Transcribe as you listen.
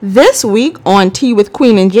This week on Tea with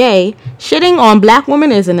Queen and Jay, shitting on black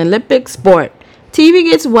women is an Olympic sport. TV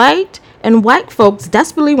gets white, and white folks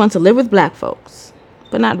desperately want to live with black folks.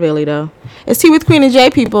 But not really, though. It's Tea with Queen and Jay,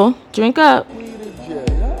 people. Drink up. Tea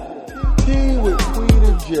with Queen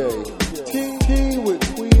and Jay. Tea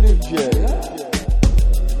with Queen and Jay.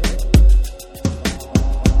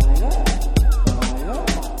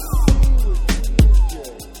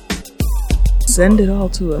 Send it all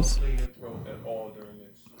to us.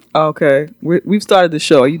 Okay, we've started the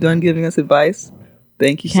show. Are you done giving us advice?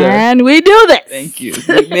 Thank you, sir. Can we do this? Thank you.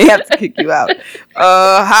 We may have to kick you out.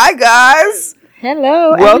 Hi, guys.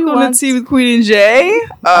 Hello, Welcome everyone. to Tea with Queen and Jay.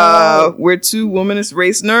 We're two womanist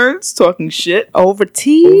race nerds talking shit Over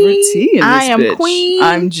tea. in this I am bitch. Queen.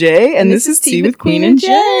 I'm Jay, and this is Tea with Queen and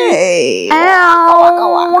Jay.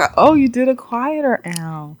 Ow. Oh, you did a quieter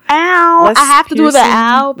ow. Ow. Less I have to do the piercing,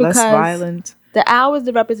 ow because less violent. the owl is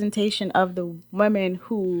the representation of the women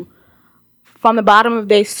who, from the bottom of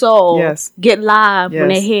their soul, Yes. get live when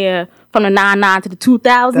they Yes. hear from the 99 to the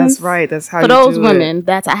 2000s. That's right. That's how For you those do women,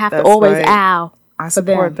 it. I have to That's always right. owl I for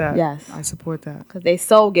support them. that. Yes, I support that. because their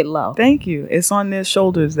soul get low. Thank you. It's on their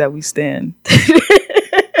shoulders that we stand.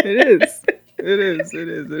 It is. It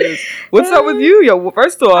is. What's up with you, yo? Well,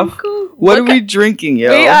 first off, cool. what are we drinking,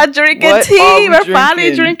 yo? We are drinking What tea. are we We're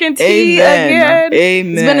finally drinking tea Amen. again.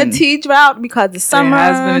 Amen. It's been a tea drought because the summer. It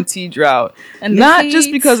has been a tea drought. And the Not just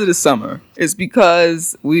heat. because of the summer. It's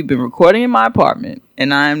because we've been recording in my apartment,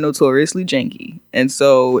 and I'm notoriously janky. And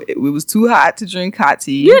so it was too hot to drink hot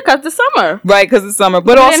tea. Yeah, because the summer. Right, because it's summer.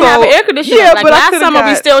 But We also, didn't have an air conditioner. Yeah, like but I last coulda summer, we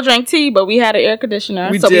got- still drank tea, but we had an air conditioner,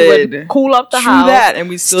 We so we did. would cool up the True house. that, and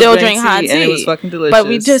we still drank drink hot tea, tea, and it was fucking delicious. But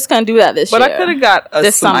we just couldn't do that this But year. I could have got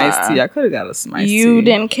This some summer. iced tea. I could have got some iced tea. You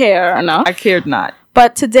didn't care enough. I cared not.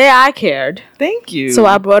 But today I cared. Thank you. So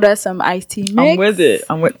I brought us some iced tea mix. I'm with it.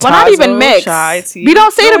 I'm with Well, not even Tazo, mix. chai tea. We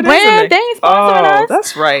don't say No, the it is a brand. mix. They ain't sponsoring us.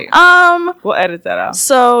 That's right. We'll edit that out.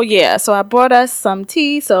 So yeah, so I brought us some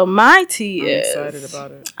tea. So my tea I'm is excited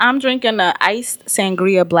about it. I'm drinking a iced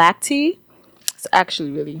sangria black tea. It's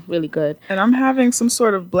actually really, really good. And I'm having some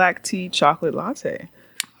sort of black tea chocolate latte.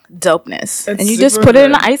 Dopeness. It's And you just super put it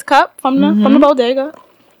in good. an ice cup from the bodega.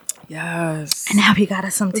 Yes. And now we got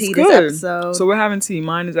us some It's tea good. this episode. So we're having tea.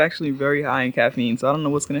 Mine is actually very high in caffeine, so I don't know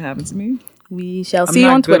what's going to happen to me. We shall I'm see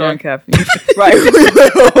not on good Twitter. on caffeine. Right, we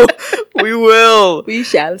will. We will. We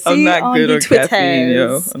shall see I'm not on good the on Twitters. caffeine,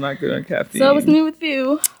 yo. I'm not good on caffeine. So what's new with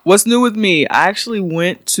you? What's new with me? I actually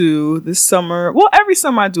went to this summer. Well, every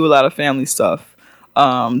summer I do a lot of family stuff.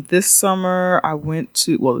 This summer I went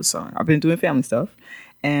to. Well, this summer I've been doing family stuff.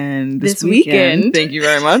 And this weekend, thank you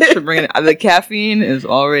very much for bringing it. The caffeine is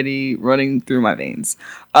already running through my veins.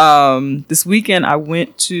 This weekend I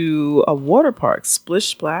went to a water park, Splish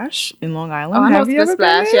Splash in Long Island. Oh, I know Have you ever been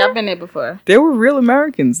Splash. there? Yeah, I've been there before. There were real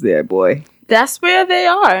Americans there, boy. That's where they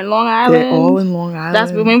are in Long Island. They're all in Long Island.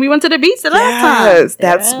 That's when we went to the beach the last time. Yes,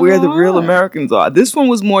 that's where the real Long Island. Americans are. This one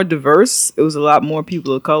was more diverse. It was a lot more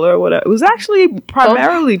people of color or whatever. It was actually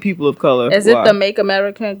primarily people of color. Is it the Make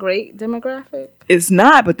America Great demographic? It's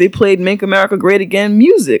not, but they played Make America Great Again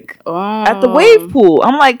music Oh. at the wave pool.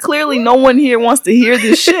 I'm like, clearly no one here wants to hear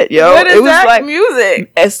this shit, yo. What is it was that like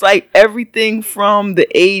music? It's like everything from the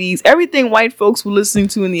 80s, everything white folks were listening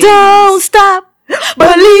to in the 80s. Don't stop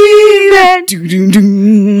believing.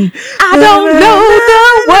 Do-do-do. I don't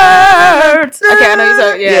know the words. Okay, I know you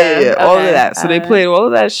said Yeah, all of okay, that. So they alright. played all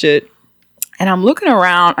of that shit. And I'm looking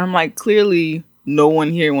around. I'm like, clearly no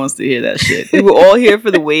one here wants to hear that shit. We were all here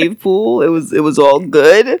for the wave pool. It was all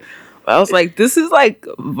good. But I was like, this is like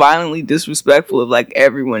violently disrespectful of like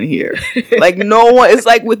everyone here. Like no one. It's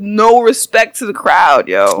like with no respect to the crowd,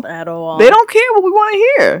 yo. At all. They don't care what we want to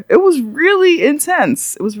hear. It was really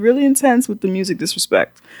intense. It was really intense with the music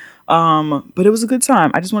disrespect. But it was a good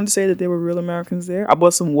time. I just wanted to say that there were real Americans there. I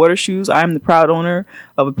bought some water shoes. I am the proud owner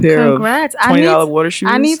of a pair Congrats. of $20 water shoes.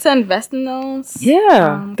 I need to invest in those.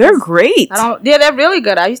 Yeah, they're great. Yeah, they're really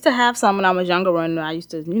good. I used to have some when I was younger, when I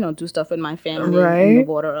used to, do stuff with my family in the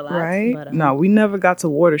water a lot. Right? But, No, we never got to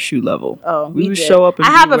water shoe level. Oh, we would did. show up and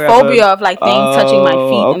I have be a wherever. phobia of like things touching my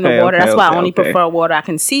feet in the okay, water. That's why I only okay. prefer water I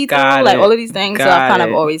can see through. Got Like it. all of these things. So I kind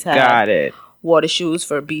of always had Got it. water shoes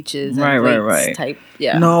for beaches and Right, lakes right. type.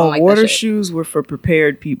 Yeah. I No, don't like that water shit. shoes were for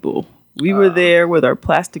prepared people. We were there with our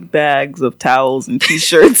plastic bags of towels and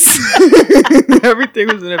t-shirts. Everything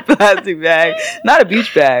was in a plastic bag, not a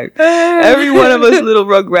beach bag. Every one of us little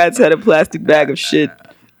rugrats had a plastic bag of shit.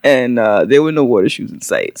 And there were no water shoes in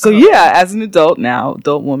sight. So yeah, as an adult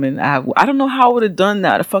woman, I don't know how I would have done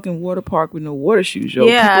that. A fucking water park with no water shoes, yo.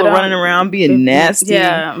 Yeah, people are running around being nasty.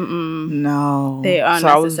 Yeah, no. They are So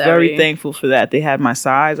I was very thankful for that. They had my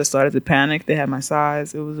size. I started to panic. They had my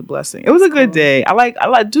size. It was a blessing. It was a good day.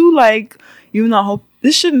 I do like, even though I hope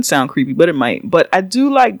this shouldn't sound creepy, but it might. But I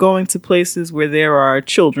do like going to places where there are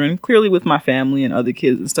children, clearly with my family and other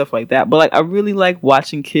kids and stuff like that. But like, I really like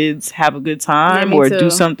watching kids have a good time or do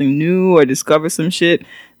something new or discover some shit.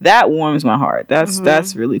 That warms my heart.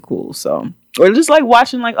 That's really cool. So, or just like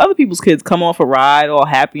watching like other people's kids come off a ride all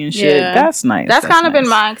happy and shit. Yeah. That's nice. That's kind of been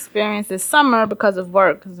my experience this summer because of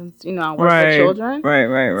work. Because I work with children.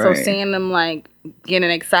 Right. So seeing them like getting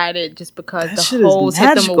excited just because the hose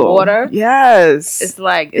hit them with water. Yes. It's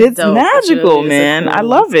like it's dope. Magical, man. Cool. I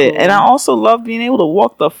love it. Cool. And I also love being able to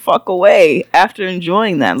walk the fuck away after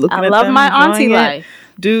enjoing that. I love my auntie life.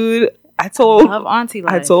 Dude, I told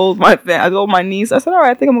my niece, I said, all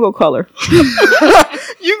right, I think I'm gonna go color.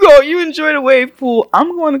 You enjoy the wave pool.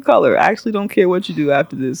 I'm going to color. I actually don't care what you do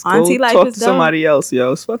after this. Auntie go life talk is to somebody else,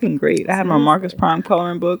 yo. It's fucking great. I had my Marcus Prime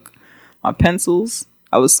coloring book, my pencils.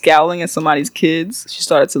 I was scowling at somebody's kids. She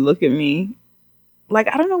started to look at me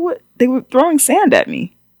like, I don't know what, they were throwing sand at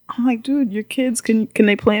me. I'm like, dude, your kids, can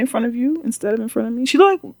they play in front of you instead of in front of me? She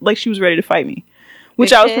looked like she was ready to fight me,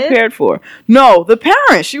 which I was prepared for. No, the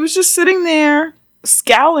parent. She was just sitting there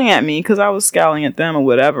scowling at me because I was scowling at them or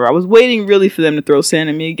whatever. I was waiting really for them to throw sand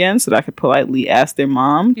at me again so that I could politely ask their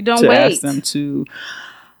mom ask them to.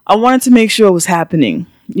 I wanted to make sure it was happening.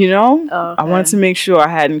 You know, I wanted to make sure I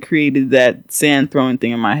hadn't created that sand throwing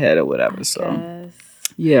thing in my head or whatever. So,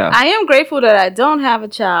 yeah. I am grateful that I don't have a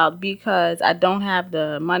child because I don't have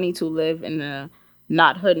the money to live in the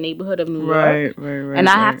not hood neighborhood of New York. Right. And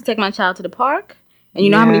I have to take my child to the park. And you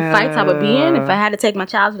know how many fights I would be in if I had to take my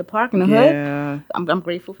child to the park in the hood? I'm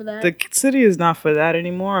grateful for that. The city is not for that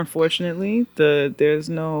anymore, unfortunately. There's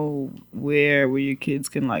no where your kids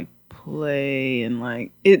can like play and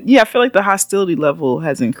like it. Yeah, I feel like the hostility level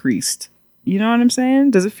has increased. You know what I'm saying?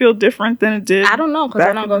 Does it feel different than it did? I don't know because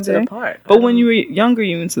I don't go to the park. But when you were younger,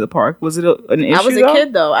 you went to the park. Was it an issue? I was a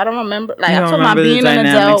kid though. I don't remember. Like I'm talking about being an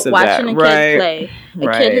adult, watching a kid play.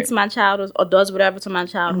 A kid hits my child or does whatever to my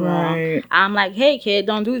child wrong. I'm like, hey kid,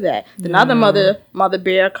 don't do that. Then other mother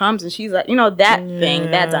bear comes and she's like, that thing,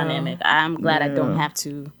 that dynamic. I'm glad I don't have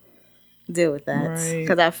to deal with that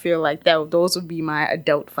because I feel like those would be my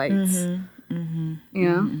adult fights.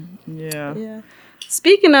 Yeah.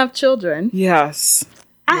 Speaking of children, yes,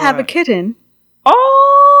 I have a kitten.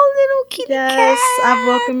 Oh, little kitty cat! Yes, I've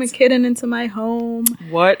welcomed a kitten into my home.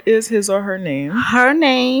 What is his or her name? Her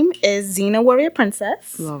name is Xena Warrior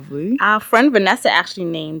Princess. Lovely. Our friend Vanessa actually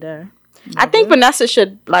named her. I think Vanessa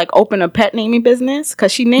should open a pet naming business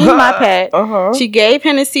because she named my pet. She gave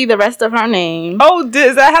Hennessy the rest of her name. Oh,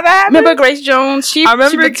 does that have happened? Remember Grace Jones? I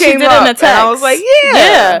remember it came up, and I was like,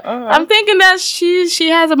 yeah. I'm thinking that she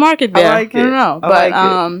has a market there. I don't know,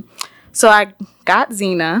 but so I got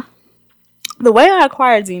Xena. The way I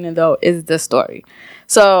acquired Xena though is the story.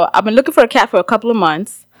 So I've been looking for a cat for a couple of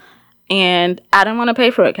months. And I didn't want to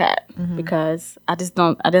pay for a cat because I just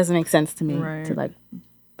don't. It doesn't make sense to me to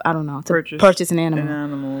I don't know, to purchase an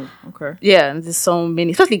animal. Okay. Yeah, there's so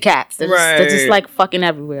many, especially cats. They're just fucking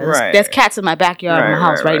everywhere. There's cats in my backyard in my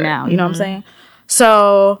house right now. You know what I'm saying?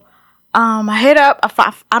 So, I hit up.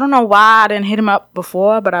 I don't know why I didn't hit him up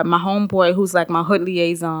before, but my homeboy, who's like my hood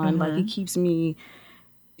liaison, he keeps me.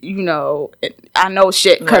 I know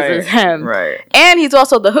shit because it's him. Right. And he's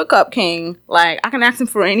also the hookup king. Like, I can ask him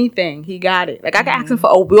for anything. He got it. Like, I can ask him for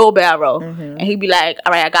a wheelbarrow. And he'd be like,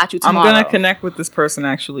 all right, I got you tomorrow. I'm going to connect with this person,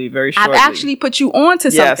 actually, very shortly. I've actually put you on to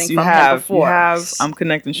something from him before. You have. I'm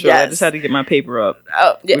connecting shortly. Yes. I just had to get my paper up.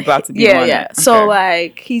 Oh, yeah. We're about to be on it. Okay. So,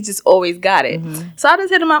 he just always got it. So, I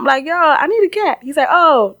just hit him up like, yo, I need a cat. He's like,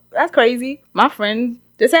 oh, that's crazy. My friend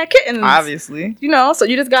just had kittens. Obviously. So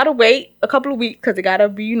you just got to wait a couple of weeks because it got to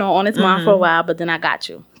be, on its mind for a while. But then I got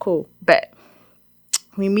you. Cool. Bet.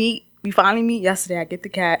 We finally meet yesterday. I get the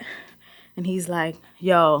cat. And he's like,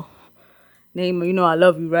 yo, Naima, I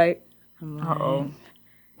love you, right? I'm like, uh-oh.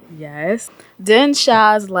 Yes. Then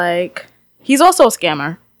Shah's like, he's also a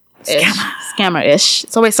scammer. Scammer-ish.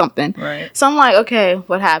 It's always something. Right. So I'm like, okay,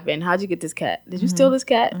 what happened? How'd you get this cat? Did you steal this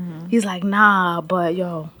cat? He's like, nah, but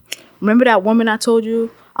yo, remember that woman I told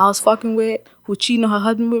you I was fucking with who cheated on her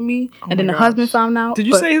husband with me? And then the husband found out. Did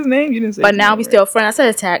you say his name? You didn't say But his now name, we still friends. I said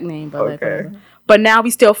his tag name, but whatever. But now we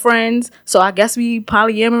still friends, so I guess we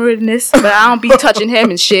polyamorous. But I don't be touching him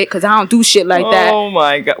and shit because I don't do shit like that. Oh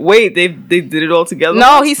my god! Wait, they did it all together?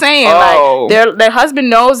 No, he's saying like their husband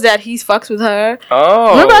knows that he fucks with her. Oh,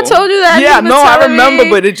 remember I told you that? Yeah, no, I remember.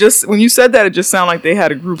 But it just when you said that, it just sounded like they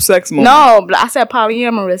had a group sex moment. No, but I said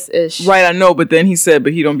polyamorous ish. Right, I know. But then he said,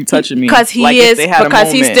 "But he don't be touching me because he like is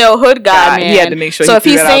because he's still hood guy, man. He had to make sure. So if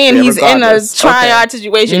he's saying he's regardless. in a triad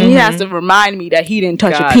situation, he has to remind me that he didn't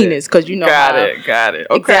touch a penis because you know. Got it.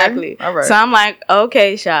 Okay. Exactly. All right. So I'm like,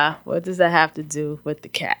 okay, Sha, what does that have to do with the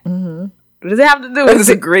cat? Mm-hmm. What does it have to do with That's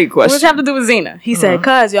a great question. What does it have to do with Zena? He said,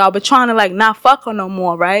 cuz y'all been trying to like not fuck her no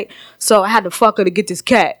more, right? So I had to fuck her to get this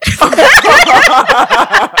cat.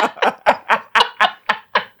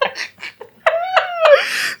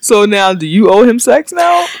 So now, do you owe him sex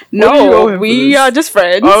now? No, we are just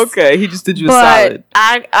friends. Okay, he just did you a solid.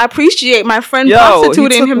 I appreciate my friend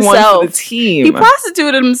prostituting himself. One for the team. He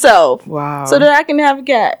prostituted himself. Wow. So that I can have a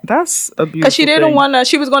cat. That's a beautiful because she didn't want to.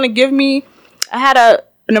 She was going to give me. I had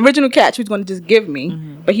an original cat. She was going to just give me,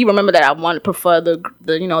 but he remembered that I prefer the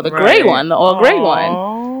gray one, the all gray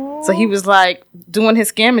one. So he was like doing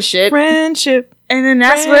his scammer shit. Friendship, and then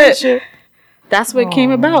that's what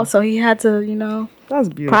came about. So he had to, that's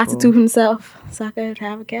beautiful. Prostitute himself so I could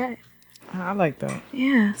have a cat. I like that.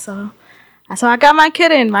 Yeah, so I got my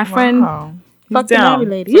kitten. My friend fucked the married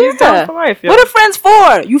lady. So down for life, what are friends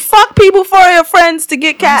for? You fuck people for your friends to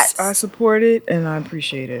get cats. I support it and I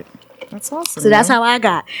appreciate it. That's awesome. So that's how I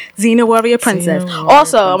got Xena Warrior Princess.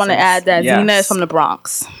 Also, I want to add that Xena is from the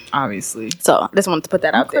Bronx. Obviously. So I just wanted to put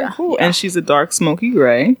that out there. Cool. Yeah. And she's a dark smoky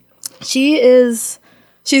gray. She's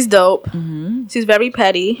dope. Mm-hmm. She's very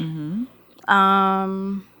petty. Mm-hmm.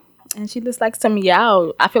 And she just likes to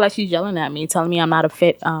meow. I feel like she's yelling at me, telling me I'm not a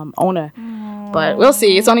fit owner. Aww. But we'll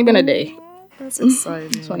see. It's only been a day. That's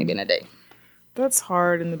exciting. It's only been a day. That's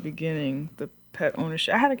hard in the beginning, the pet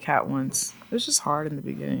ownership. I had a cat once. It was just hard in the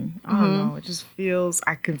beginning. I don't know. It just feels,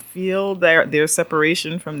 I can feel their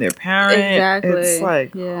separation from their parent. Exactly. It's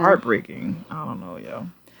like heartbreaking. I don't know, yo.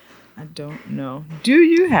 I don't know. Do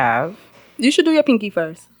you have... You should do your pinky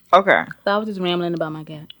first. Okay. So I was just rambling about my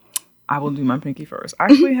cat. I will do my pinky first. I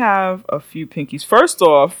actually have a few pinkies. First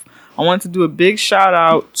off, I want to do a big shout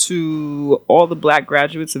out to all the Black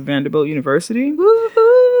graduates of Vanderbilt University.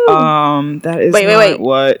 Woo-hoo. That is wait.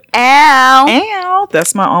 What? Ow.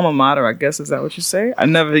 That's my alma mater, I guess. Is that what you say? I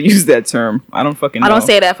never used that term. I don't fucking know. I don't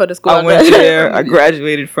say that for the school. I went there. I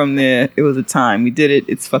graduated from there. It was a time. We did it.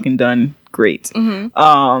 It's fucking done. Great.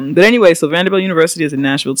 Mm-hmm. But anyway, so Vanderbilt University is in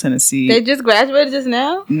Nashville, Tennessee. They just graduated just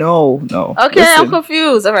now? No. Okay, listen, I'm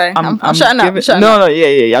confused. All right. I'm shutting up. No,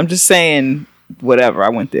 yeah. I'm just saying whatever. I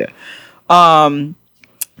went there.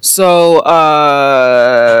 So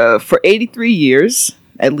for 83 years,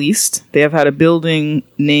 at least, they have had a building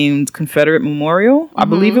named Confederate Memorial. I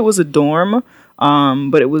believe it was a dorm.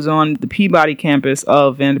 But it was on the Peabody campus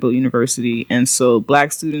of Vanderbilt University. And so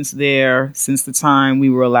Black students there, since the time we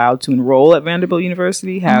were allowed to enroll at Vanderbilt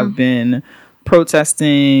University, have been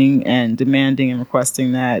protesting and demanding and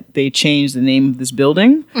requesting that they change the name of this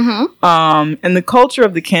building. And the culture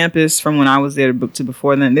of the campus from when I was there to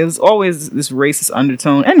before then, there was always this racist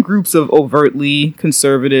undertone and groups of overtly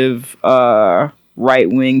conservative,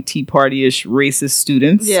 right-wing, Tea Party-ish racist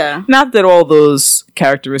students. Yeah. Not that all those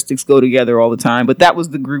characteristics go together all the time, but that was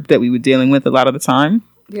the group that we were dealing with a lot of the time.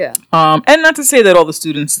 Yeah. And not to say that all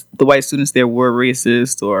the white students there were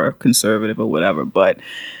racist or conservative or whatever, but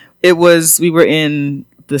we were in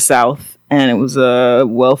the South, and it was a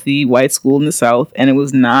wealthy white school in the South, and it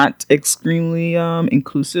was not extremely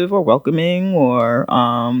inclusive or welcoming or...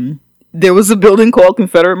 there was a building called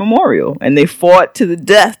Confederate Memorial, and they fought to the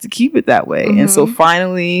death to keep it that way. And so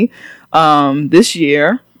finally, this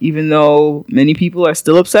year, even though many people are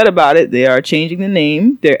still upset about it, they are changing the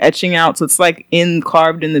name. They're etching out, so it's like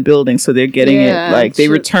carved in the building. So they're getting it, like they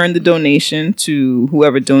returned the donation to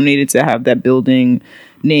whoever donated to have that building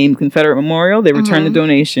named Confederate Memorial. They returned the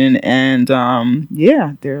donation, and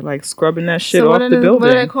they're like scrubbing that shit off the building.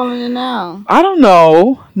 What are they calling it now? I don't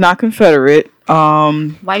know. Not Confederate.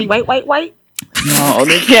 White. No,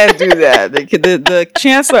 they can't do that. The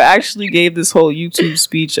chancellor actually gave this whole YouTube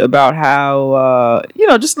speech about how,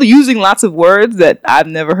 just using lots of words that I've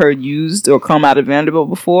never heard used or come out of Vanderbilt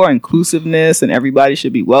before, inclusiveness and everybody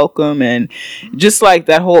should be welcome, and just like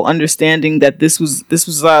that whole understanding that this was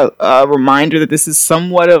a reminder that this is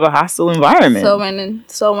somewhat of a hostile environment.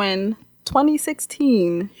 So in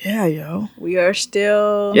 2016, we are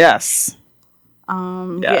still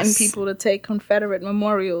getting people to take Confederate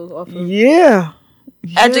memorials off of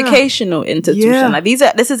educational institutions. Like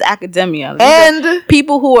this is academia. These and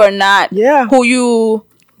people who are not who you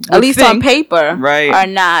at least on paper, right, are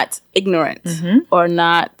not ignorant or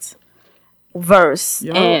not versed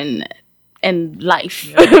in life.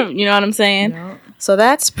 You know what I'm saying? So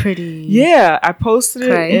that's pretty. Yeah, I posted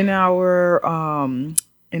it in our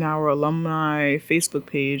alumni Facebook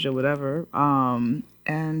page or whatever. Like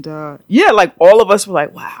all of us were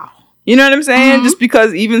like, wow. You know what I'm saying? Just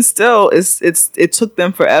because even still, it took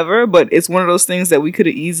them forever, but it's one of those things that we could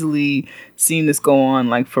have easily seen this go on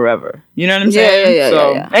like forever. You know what I'm saying?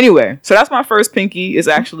 Yeah. Anyway, so that's my first pinky. It's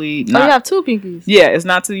actually not. Oh, you have 2 pinkies. Yeah, it's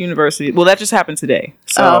not to the university. Well, that just happened today.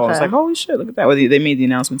 So I was like, holy shit, look at that. Well, they made the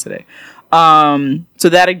announcement today. So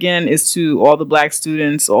that again is to all the Black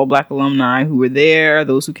students, all Black alumni who were there,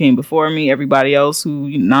 those who came before me, everybody else who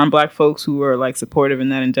non-Black folks who were like supportive in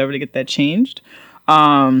that endeavor to get that changed.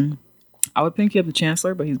 I would pinky up the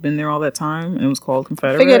chancellor, but he's been there all that time, and it was called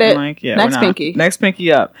Confederate. Figured it. Like, yeah, next pinky. Next pinky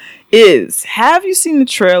up is: have you seen the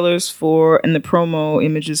trailers for and the promo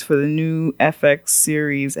images for the new FX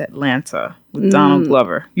series Atlanta with Donald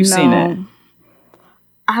Glover? You've seen it?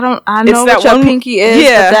 I know what your pinky is,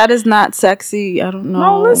 but that is not sexy. I don't know.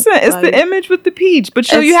 No, listen, it's the image with the peach. But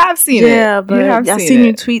you have seen it. Yeah, but I've seen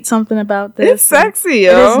you tweet something about this. It's sexy,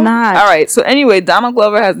 yo. It is not. All right, so anyway, Donald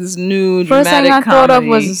Glover has this new First dramatic thing I comedy. thought of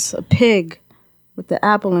was a pig with the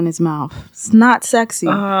apple in his mouth. It's not sexy.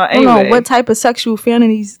 I don't Anyway. know what type of sexual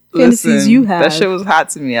fantasies you have. That shit was hot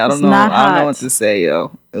to me. I don't know. Not I don't know hot. what to say,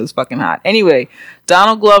 yo. It was fucking hot. Anyway,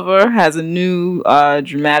 Donald Glover has a new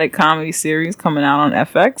dramatic comedy series coming out on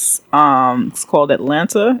FX. It's called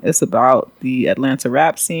Atlanta. It's about the Atlanta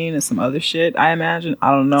rap scene and some other shit, I imagine.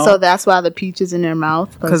 I don't know. So that's why the peach is in their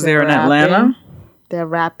mouth. Because they're in Atlanta? They're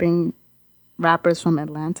rappers from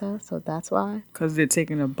Atlanta, so that's why. Because they're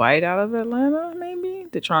taking a bite out of Atlanta, maybe?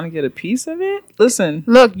 They're trying to get a piece of it? Listen.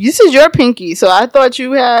 Look, this is your pinky, so I thought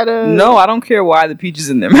you had a... No, I don't care why the peach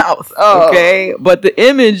is in their mouth. Oh. Okay? But the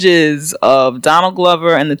images of Donald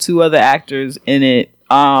Glover and the 2 other actors in it,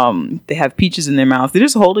 they have peaches in their mouth. They're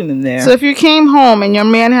just holding them there. So if you came home and your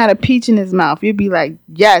man had a peach in his mouth, you'd be like,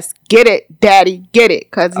 yes, get it, daddy, get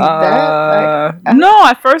it. Because he's no,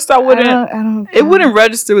 at first I wouldn't. I don't it wouldn't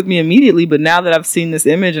register with me immediately, but now that I've seen this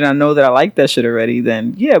image and I know that I like that shit already,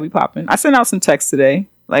 then yeah, we popping. I sent out some text today.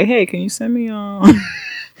 Like, hey, can you send me can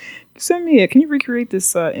you recreate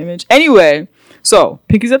this image? Anyway, so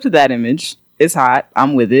pinkies up to that image. It's hot.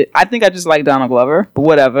 I'm with it. I think I just like Donald Glover, but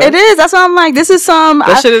whatever. It is. That's why I'm like, this is some...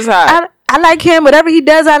 That shit is hot. I like him. Whatever he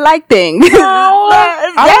does, I like things. No,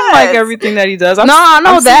 I don't like everything that he does. I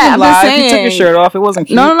know that. I'm just saying. He took his shirt off. It wasn't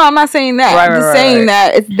cute. No, I'm not saying that. I'm just saying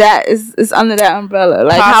that it's under that umbrella.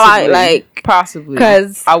 Like possibly, how I like... Possibly.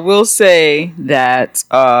 Because... I will say that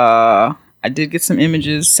I did get some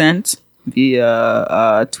images sent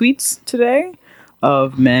via tweets today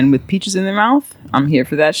of men with peaches in their mouth. I'm here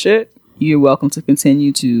for that shit. You're welcome to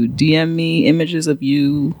continue to DM me images of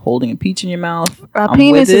you holding a peach in your mouth. Our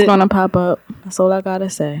penis is going to pop up. That's all I got to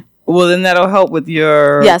say. Well, then that'll help with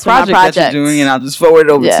your project that you're doing, and I'll just forward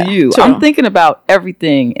it over to you. True. I'm thinking about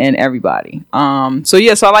everything and everybody. So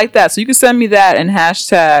I like that. So you can send me that and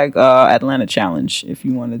hashtag Atlanta Challenge if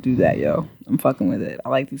you want to do that, yo. I'm fucking with it. I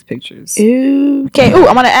like these pictures. Okay. Ooh,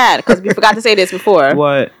 I want to add, because we forgot to say this before.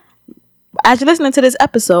 What? As you're listening to this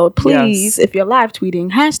episode, please, if you're live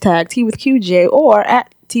tweeting, hashtag Tea with QJ or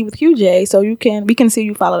at Tea with QJ, so we can see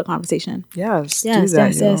you follow the conversation. Yes. Yes.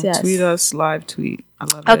 Tweet us, live tweet. I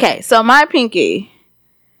love it. Okay, so my pinky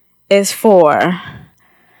is for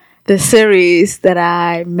the series that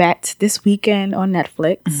I met this weekend on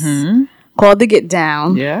Netflix called The Get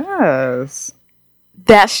Down. Yes.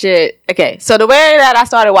 That shit. Okay, so the way that I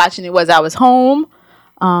started watching it was I was home.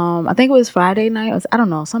 I think it was Friday night. I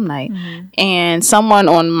don't know, some night. And someone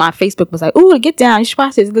on my Facebook was like, "Ooh, Get Down, you should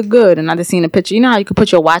watch this. It look good." And I just seen a picture. You know how you can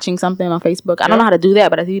put your watching something on Facebook? I don't know how to do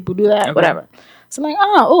that, but I see people do that. Okay. Whatever. So I'm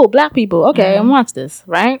like, Black people. Okay, and watch this,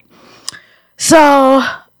 right? So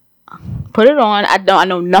put it on. I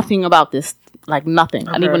know nothing about this. Like nothing.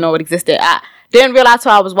 Okay. I didn't even know it existed. I didn't realize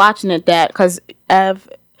till I was watching it that because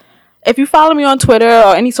if you follow me on Twitter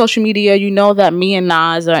or any social media, you know that me and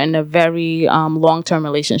Nas are in a very long-term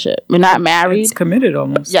relationship. We're not married. It's committed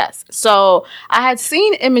almost. Yes. So I had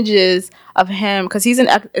seen images of him because he's an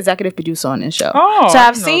executive producer on this show. Oh, so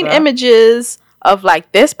I've seen images of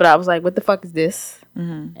like this, but I was like, what the fuck is this?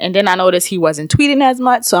 And then I noticed he wasn't tweeting as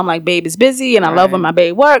much. So I'm like, babe is busy and I love when my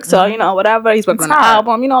babe works. So, whatever. He's working on an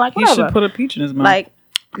album, like whatever. He should put a peach in his mouth. Like,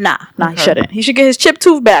 nah, he shouldn't. He should get his chipped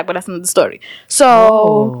tooth back, but that's another story.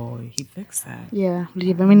 So he fixed that. Yeah,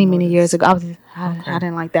 many years ago. I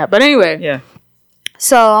didn't like that, but anyway. Yeah.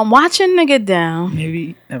 So I'm watching The Get Down.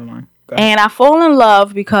 Maybe never mind. And I fall in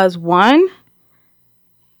love because one,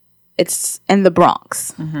 it's in the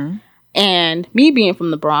Bronx. And me being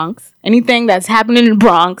from the Bronx, anything that's happening in the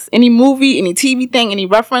Bronx, any movie, any TV thing, any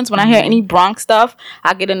reference, when I hear any Bronx stuff,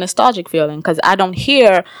 I get a nostalgic feeling because I don't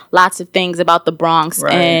hear lots of things about the Bronx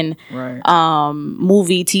in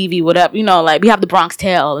movie, TV, whatever. You know, like we have the Bronx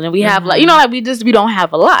Tale, and then we have like, you know, like we don't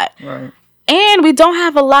have a lot. Right. And we don't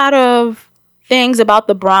have a lot of things about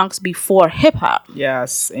the Bronx before hip hop.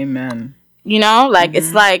 Yes, amen. You know, like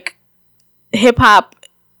it's like hip hop.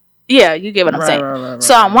 Yeah, you get what I'm saying. Right.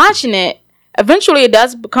 So I'm watching it. Eventually, it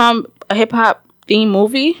does become a hip hop themed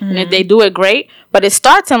movie, and they do it great. But it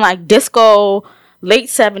starts in like disco, late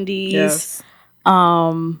 70s,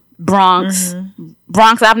 Bronx.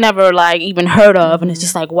 Bronx, I've never like even heard of, and it's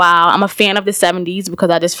just like, wow. I'm a fan of the 70s because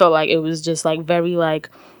I just felt like it was just like very like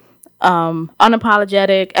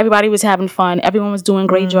unapologetic. Everybody was having fun. Everyone was doing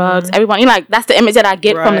great drugs. Everyone, you know, like that's the image that I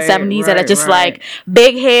get from the 70s. That are just like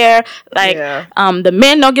big hair, like the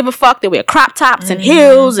men don't give a fuck. They wear crop tops and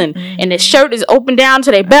heels, and their shirt is open down to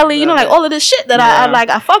their belly. You know, like all of this shit that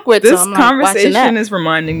I fuck with. This so conversation is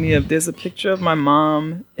reminding me of, there's a picture of my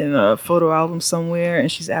mom in a photo album somewhere,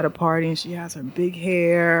 and she's at a party and she has her big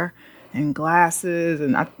hair and glasses,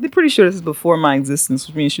 and I'm pretty sure this is before my existence,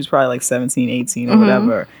 which means she was probably like 17, 18 or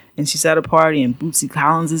whatever. And she's at a party, and Bootsy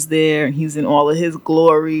Collins is there, and he's in all of his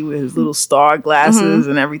glory with his little star glasses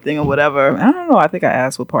and everything or whatever. I don't know. I think I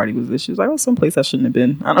asked what party was this. She was like, "Oh, someplace I shouldn't have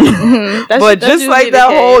been." I don't know. But just like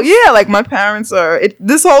that whole, like my parents are.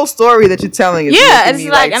 This whole story that you're telling is it's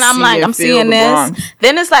me, like, and I'm like, I'm seeing this. Bronx.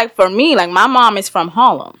 Then it's like for me, like my mom is from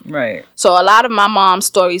Harlem, right? So a lot of my mom's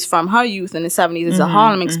stories from her youth in the 70s is a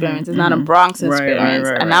Harlem experience. It's not a Bronx experience,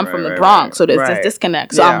 and I'm from the Bronx, so there's this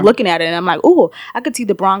disconnect. So I'm looking at it, and I'm like, "Ooh, I could see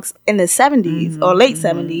the Bronx in the 70s or late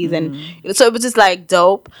 70s," and so it was just like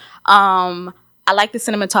dope. I like the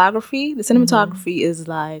cinematography. The cinematography is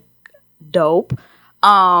like dope.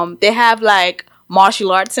 They have like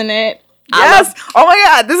martial arts in it. Yes. Oh my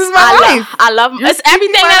God, this is my life. I love it's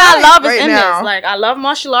everything that I love is in this. Like I love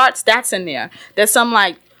martial arts. That's in there. There's some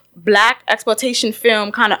like black exploitation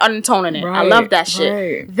film kind of undertone in it. I love that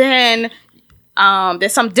shit. Then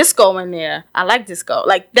there's some disco in there. I like disco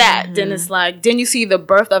like that. Then it's like, then you see the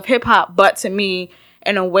birth of hip hop, but to me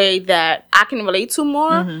in a way that I can relate to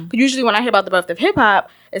more. Usually when I hear about the birth of hip hop,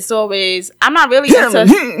 it's always, I'm not really into that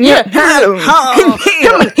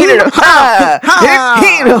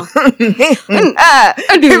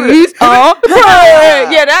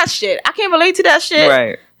shit. I can't relate to that shit.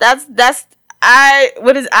 Right.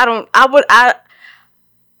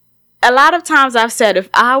 A lot of times I've said if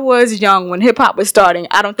I was young when hip hop was starting,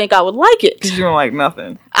 I don't think I would like it. Because you don't like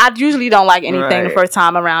nothing. I usually don't like anything the first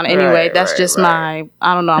time around anyway. That's just my,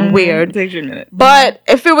 I don't know, I'm weird. It takes you a minute. But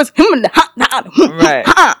if it was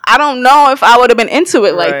I don't know if I would have been into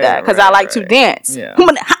it like that because I like to dance. Yeah.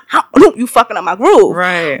 You fucking up my groove.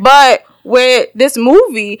 Right. But with this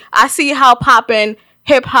movie, I see how poppin'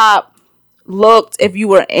 hip hop looked if you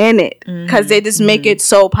were in it because they just make it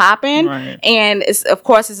so poppin', and it's of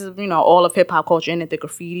course this is, you know, all of hip hop culture in it, the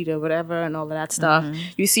graffiti, the whatever, and all of that stuff.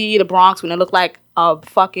 You see the Bronx when it looked like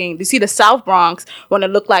you see the South Bronx when it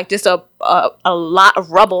looked like just a lot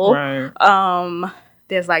of rubble.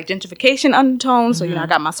 There's like gentrification undertones, so you know I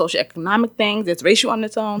got my socioeconomic things. There's racial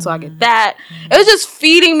undertones, so I get that. It was just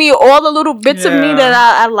feeding me all the little bits of me that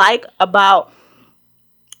I like about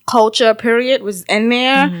culture, period, was in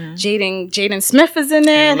there. Jaden Smith is in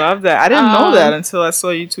it. I love that. I didn't know that until I saw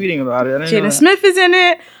you tweeting about it. Jaden Smith is in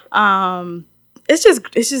it.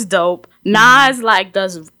 It's just dope. Nas like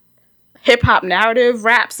does hip hop narrative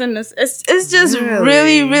raps in this. It's just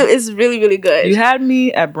really it's really good. You had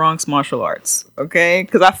me at Bronx martial arts, okay?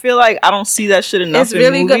 Because I feel like I don't see that shit enough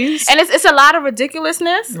in movies. Good. And it's a lot of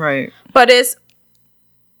ridiculousness. Right. But it's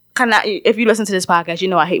kind of, if you listen to this podcast, you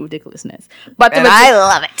know I hate ridiculousness. But I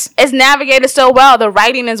love it. It's navigated so well. The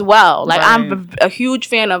writing as well. Like I'm a huge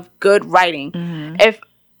fan of good writing. If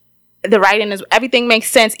the writing is, everything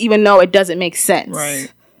makes sense even though it doesn't make sense.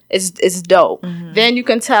 Right. It's dope. Then you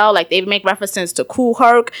can tell like they make references to Kool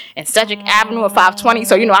Herc and Cedric Avenue at 520.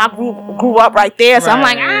 So you know I grew up right there. So I'm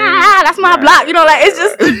like, that's my block. You know, like it's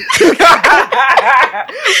just.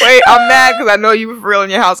 Wait, I'm mad because I know you were for real in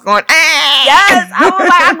your house going. Yes, I was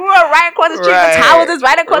like, I grew up right across the street from Towers, is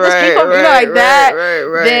right across the street from, you know, like that.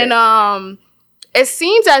 Then it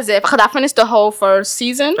seems as if, because I finished the whole first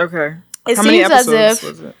season. Okay. How many episodes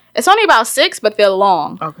was it? It's only about 6, but they're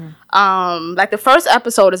long. Okay. Like the first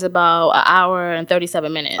episode is about an hour and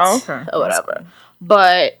 37 minutes. Oh, okay. Or whatever. Cool.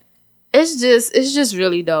 But it's just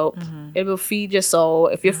really dope. It will feed your soul.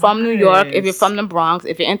 If you're from New York, if you're from the Bronx,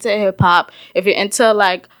 if you're into hip hop, if you're into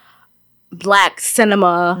like black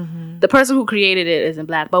cinema. The person who created it isn't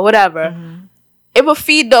black, but whatever. It would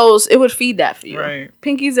feed those. It would feed that for you. Right.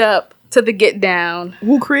 Pinkies up to the Get Down.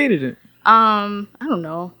 Who created it? I don't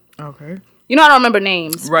know. Okay. You know, I don't remember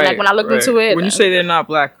names. Right. Like when I looked into it. When you say they're not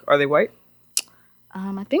black, are they white?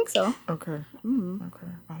 I think so. Okay. Okay.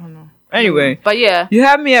 I don't know. Anyway, But yeah, you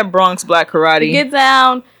have me at Bronx Black Karate. Get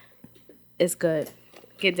Down is good.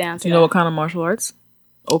 Get down to Do you know what kind of martial arts?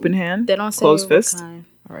 Open hand? They don't say Closed what fist? kind.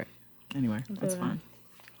 All right. Anyway, that's fine.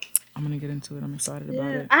 I'm going to get into it. I'm excited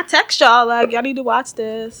about it. I text y'all like y'all need to watch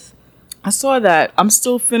this. I saw that. I'm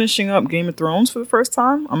still finishing up Game of Thrones for the first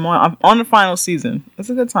time. I'm on the final season. It's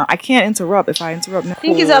a good time. I can't interrupt. If I interrupt now.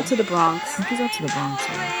 Pinkies up to the Bronx. Pinkies up to the Bronx.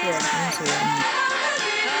 Yeah.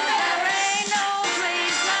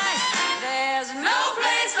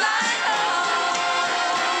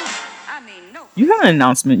 You had an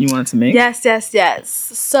announcement you wanted to make. Yes.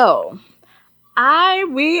 So,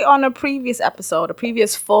 we on a previous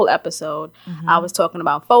full episode, I was talking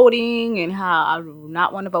about voting and how I do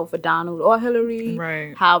not want to vote for Donald or Hillary.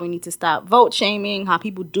 Right. How we need to stop vote shaming. How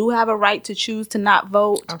people do have a right to choose to not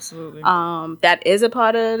vote. Absolutely. That is a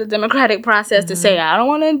part of the democratic process to say I don't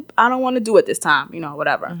want to do it this time.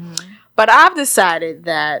 Whatever. But I've decided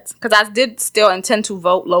that because I did still intend to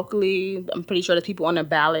vote locally. I'm pretty sure there's people on the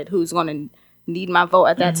ballot who's going to need my vote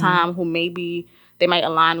at that time who maybe they might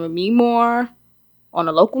align with me more on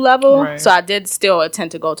a local level. Right. So I did still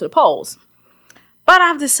intend to go to the polls. But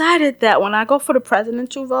I've decided that when I go for the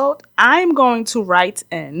presidential vote, I'm going to write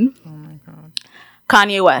in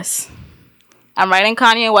Kanye West. I'm writing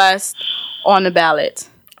Kanye West on the ballot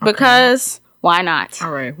because why not?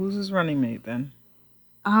 All right. Who's his running mate then?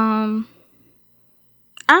 I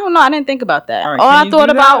don't know. I didn't think about that. All right, All can I you thought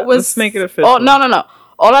do that? about was Let's make it official. Oh no.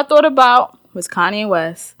 All I thought about was Kanye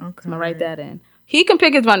West. Okay. I'm gonna write that in. He can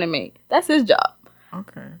pick his running mate. That's his job.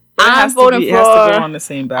 Okay. I'm voting It has to for- go on the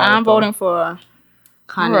same ballot. I'm though. voting for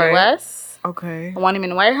Kanye Right. West. Okay. I want him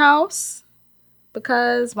in the White House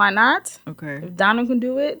because why not? Okay. If Donald can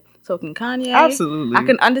do it, so can Kanye. Absolutely. I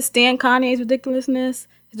can understand Kanye's ridiculousness.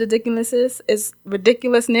 His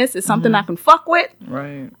ridiculousness is something I can fuck with.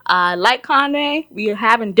 Right. I like Kanye. We are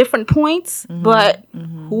having different points, but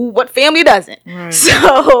what family doesn't? Right.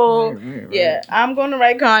 So, Right. yeah, I'm going to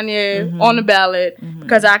write Kanye on the ballot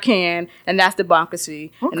because I can, and that's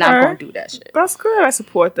democracy, and I'm Okay. going to do that shit. That's good. I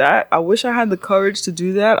support that. I wish I had the courage to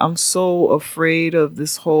do that. I'm so afraid of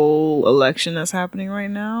this whole election that's happening right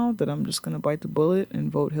now that I'm just gonna bite the bullet and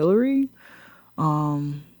vote Hillary.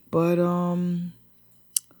 But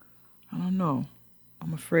I don't know.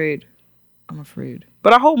 I'm afraid.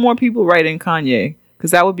 But I hope more people write in Kanye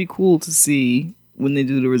because that would be cool to see when they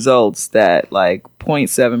do the results that like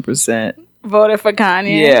 0.7%. Voted for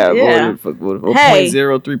Kanye. Yeah, voted for Hey.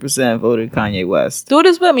 0.03% voted Kanye West. Do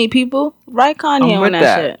this with me, people. Write Kanye on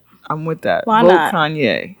that shit. I'm with that. Why Vote not?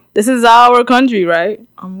 Kanye. This is our country, right?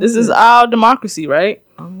 I'm with This is it. our democracy, right?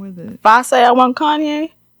 I'm with it. If I say I want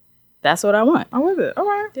Kanye, that's what I want. I'm with it. All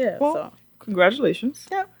right. Yeah, Well, so. congratulations.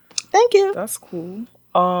 Yeah. Thank you. That's cool.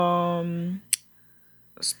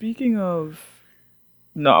 Speaking of,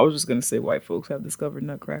 no, I was just gonna say white folks have discovered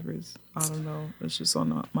nutcrackers. I don't know. It's just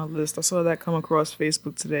on my list. I saw that come across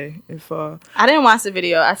Facebook today. I didn't watch the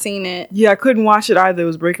video. I seen it. Yeah, I couldn't watch it either. It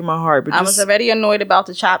was breaking my heart. But I was already annoyed about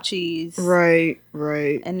the chopped cheese. right.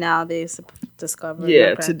 And now they discovered Yeah,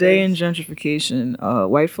 nutcrackers. today in gentrification,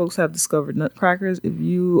 white folks have discovered nutcrackers. If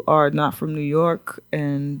you are not from New York,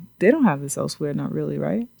 and they don't have this elsewhere, not really,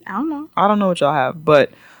 right? I don't know. I don't know what y'all have,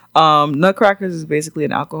 but nutcrackers is basically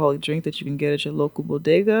an alcoholic drink that you can get at your local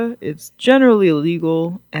bodega. It's generally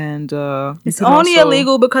illegal, and It's only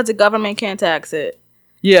illegal because the government can't tax it.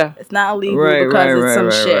 Yeah, It's not illegal because it's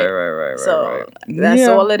some shit. Right. So that's Yeah,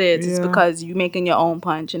 all it is. It's yeah. because you making your own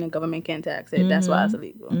punch and the government can't tax it. That's why it's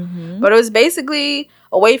illegal. But it was basically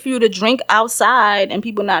a way for you to drink outside and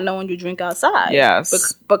people not knowing you drink outside.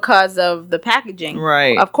 Yes. Because of the packaging.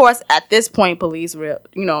 Right. Of course, at this point, police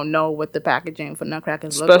know what the packaging for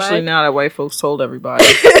nutcrackers look like. Especially now that white folks told everybody.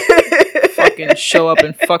 Fucking show up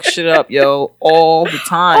and fuck shit up, yo, all the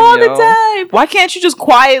time. All yo. the time. Why can't you just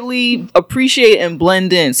quietly appreciate and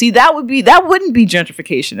blend in? See, that wouldn't be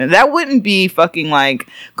gentrification, and that wouldn't be fucking like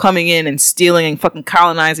coming in and stealing and fucking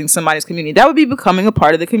colonizing somebody's community. That would be becoming a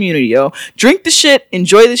part of the community, yo. Drink the shit,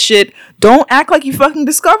 enjoy the shit. Don't act like you fucking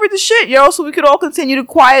discovered the shit, yo, so we could all continue to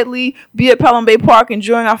quietly be at Pelham Bay Park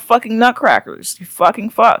enjoying our fucking nutcrackers. You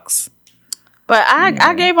fucking fucks. But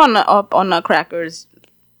I gave up on nutcrackers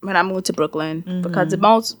when I moved to Brooklyn because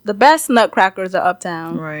the best nutcrackers are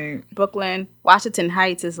uptown. Right. Brooklyn, Washington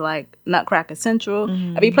Heights is like Nutcracker Central.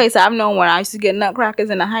 Every place I've known where I used to get nutcrackers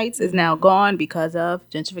in the Heights is now gone because of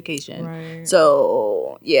gentrification. Right.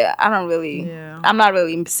 So yeah, I'm not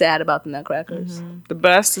really sad about the nutcrackers. The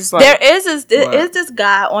best is like There is this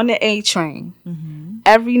guy on the A train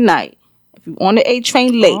every night. If you on the A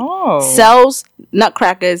train late, sells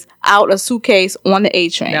nutcrackers out a suitcase on the A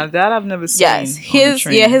train. Now that I've never seen. Yes,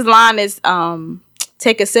 his line is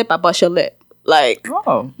take a sip, I bust your lip. Like,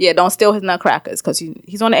 don't steal his nutcrackers because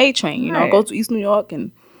he's on the A train. You know, go to East New York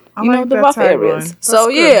and the rough areas. So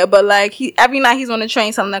yeah, but like every night he's on the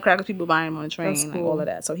train selling nutcrackers. People buying him on the train, like all of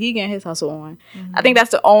that. So he getting his hustle on. I think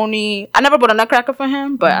that's the only. I never bought a nutcracker for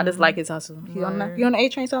him, but I just like his hustle. He on the A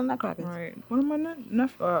train selling nutcrackers. Right. One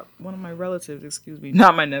of my relatives, excuse me,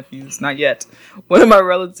 not my nephews, not yet. One of my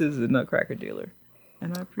relatives is a nutcracker dealer.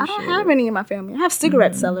 And I appreciate I don't have any in my family. I have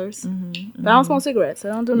cigarette sellers. But I don't smoke cigarettes, so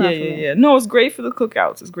I don't do nothing. Yeah. No, it's great for the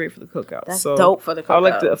cookouts. That's dope for the cookouts. I would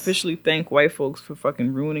like to officially thank white folks for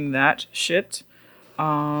fucking ruining that shit.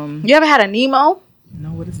 You ever had a Nemo? No,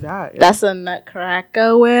 what is that? That's a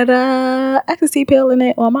nutcracker with a ecstasy pill in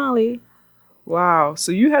it or Molly. Wow.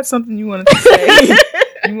 So you had something you wanted to say?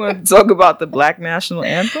 You wanted to talk about the Black National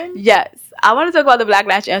Anthem? Yes. I want to talk about the Black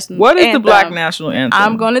National Anthem. What is the Black National Anthem?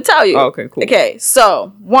 I'm going to tell you. Oh, okay, cool. Okay,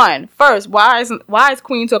 so first, why is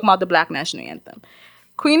Queen talking about the Black National Anthem?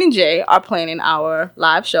 Queen and Jay are planning our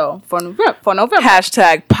live show for November.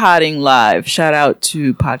 Hashtag Potting Live. Shout out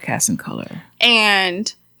to Podcast in Color.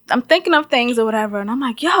 And I'm thinking of things or whatever, and I'm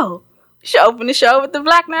like, yo, we should open the show with the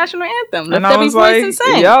Black National Anthem. Lift every voice and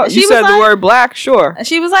sing. Yeah, you said the word black, sure. And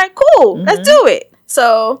she was like, cool, let's do it.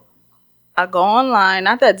 So I go online,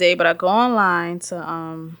 not that day, but I go online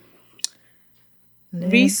to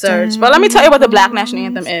research. But let me tell you what the Black National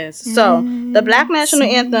Anthem is. So the Black National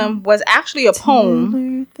Anthem was actually a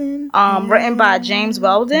poem written by James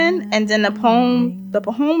Weldon, and then the poem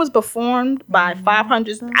was performed by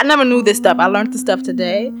 500. I never knew this stuff. I learned this stuff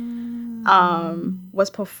today. Was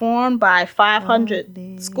performed by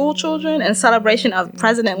 500 school children in celebration of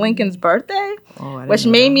President Lincoln's birthday, which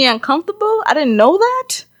made me uncomfortable. I didn't know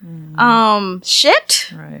that.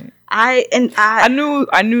 Shit. Right. I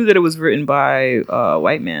knew that it was written by a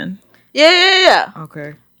white man. Yeah.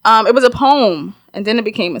 Okay. It was a poem, and then it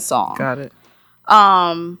became a song. Got it.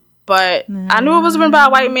 But I knew it was written by a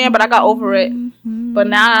white man, but I got over it. But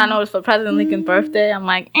now I know it's for President Lincoln's birthday. I'm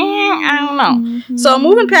like, I don't know. So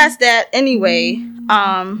moving past that, anyway,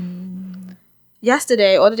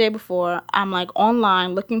 yesterday or the day before, I'm like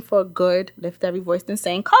online looking for good Lift Every Voice and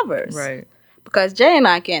Sing covers. Right. Because Jay and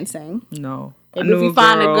I can't sing. No. Maybe if we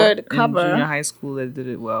find a good cover. In junior high school that did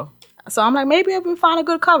it well. So I'm like, maybe if we find a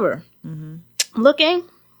good cover. Looking,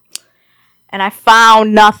 and I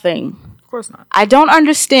found nothing. Of course not. I don't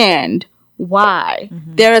understand why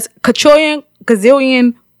there's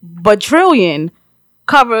gazillion, badrillion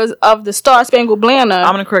covers of the Star Spangled Banner.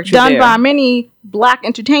 I'm going to correct you done by many black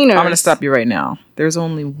entertainers. I'm going to stop you right now. There's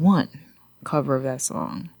only one cover of that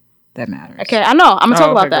song that matters. Okay, I know. I'm going to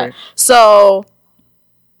talk about that. Great. So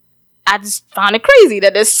I just find it crazy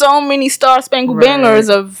that there's so many Star Spangled Banners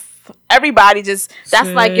of everybody that's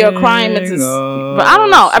like your crime. But I don't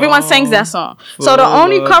know. Everyone sings that song. So the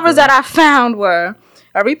only covers that I found were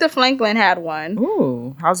Aretha Franklin had one.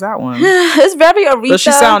 Ooh, how's that one? It's very Aretha. Does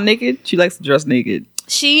she sound naked? She likes to dress naked.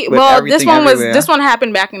 This one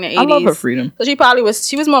happened back in the 80s. I love her freedom. So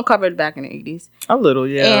she was more covered back in the 80s. A little,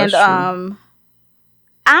 yeah. And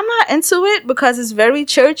I'm not into it because it's very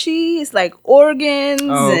churchy. It's like organs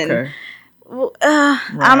and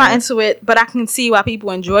I'm not into it, but I can see why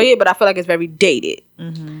people enjoy it, but I feel like it's very dated.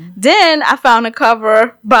 Then I found a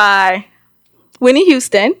cover by Whitney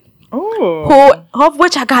Houston, of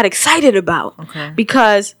which I got excited about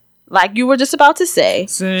because, like you were just about to say,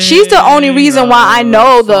 she's the only reason why I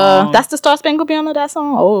know that's the Star Spangled Banner, that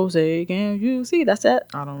song. Oh, say can you see? That's it.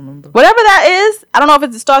 I don't remember. Whatever that is, I don't know if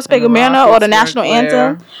it's the Star Spangled Banner or the National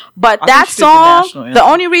Anthem, but that song, the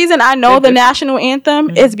only reason I know the National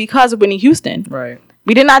Anthem is because of Whitney Houston. Right.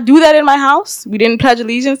 We did not do that in my house. We didn't pledge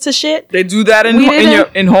allegiance to shit. They do that in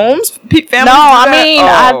homes? Families no, I mean,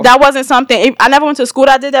 that wasn't something. I never went to a school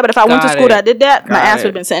that did that, but if I went to school that did that, my ass would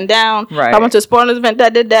have been sitting down. Right. If I went to a sporting event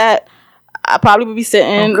that did that, I probably would be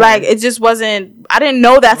sitting. Like, it just wasn't, I didn't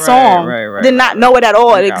know that song. Did not know it at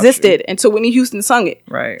all. It existed until Whitney Houston sung it.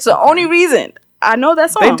 Right. So the only reason I know that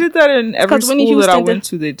song. They did that in every 'cause Whitney school that I Houston went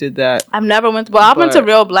to. They did that. I've never went to, well, I went to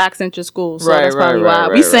real black-centered school, so Right, that's probably right,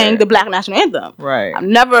 why. We sang right. the Black National Anthem. Right. I've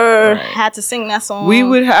never Right. had to sing that song. We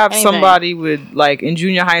would have anything. somebody would like in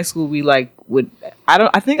junior high school. We like would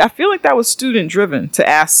I feel like that was student driven to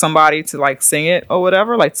ask somebody to like sing it or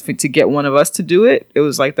whatever, like to get one of us to do it. It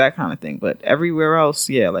was like that kind of thing. But everywhere else,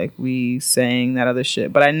 yeah, like we sang that other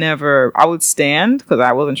shit. But I would stand because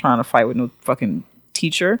I wasn't trying to fight with no fucking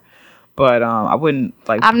teacher. But I wouldn't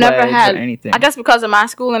like. I've never pledge had or anything. I guess because of my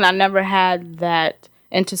schooling, I never had that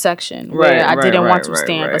intersection where I didn't want to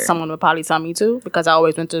stand, but someone would probably tell me to because I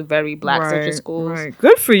always went to very black-centered schools. Right.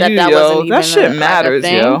 Good for you, That yo. wasn't That even shit matters,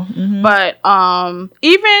 thing. yo. Mm-hmm. But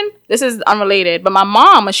even this is unrelated, but my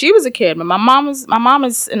mom, when she was a kid, my mom is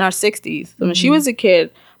in her 60s. So when she was a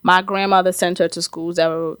kid, my grandmother sent her to schools that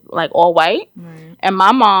were like all white. Right. And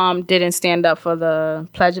my mom didn't stand up for the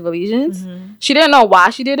Pledge of Allegiance. Mm-hmm. She didn't know why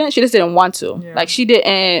she didn't. She just didn't want to. Yeah. Like she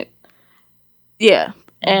didn't. Yeah.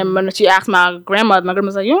 And when she asked my grandmother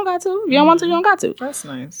was like, you don't got to. You don't want to, you don't got to. That's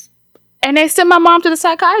nice. And they sent my mom to the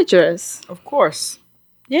psychiatrist. Of course.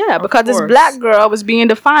 Yeah, because this black girl was being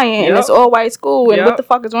defiant in this all-white school, and what the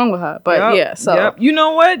fuck is wrong with her? But yeah, so. You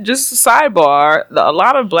know what? Just a sidebar, a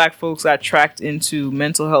lot of black folks got tracked into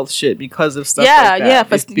mental health shit because of stuff like that.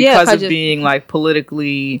 Because of being like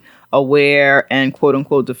politically aware and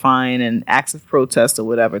quote-unquote defiant, and acts of protest or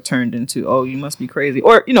whatever turned into, oh, you must be crazy.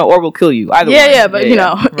 Or, or we'll kill you. Either way. Yeah, but,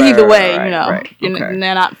 either way,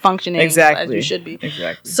 they're not functioning as you should be.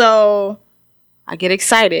 Exactly. So, I get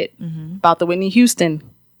excited about the Whitney Houston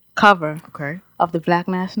cover of the Black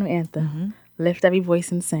National Anthem. Lift every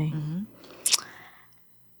voice and sing.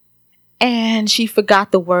 And she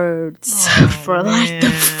forgot the words for like the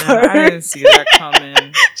first. I didn't see that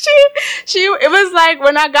coming. It was like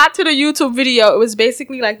when I got to the YouTube video, it was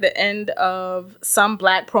basically like the end of some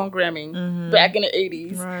black programming back in the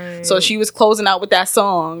 80s. Right. So she was closing out with that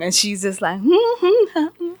song, and she's just like,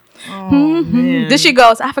 man. Then she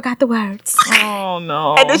goes, I forgot the words. Oh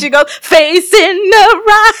no. And then she goes, facing the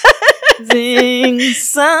rising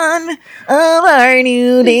sun of our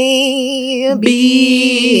new day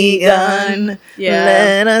begun. Yeah.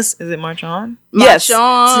 Let us, is it March On? March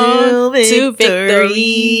on to victory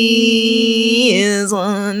is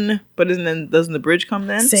won. But doesn't the bridge come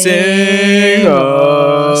then? Sing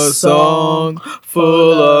a song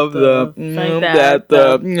full of the that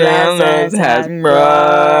the blessings has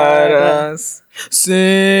brought us.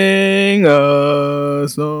 Sing a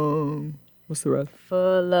song. What's the rest?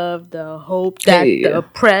 Full of the hope that the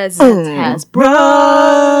present has brought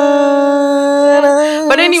us.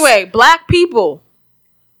 But anyway, black people,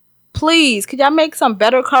 please, could y'all make some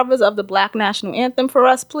better covers of the Black National Anthem for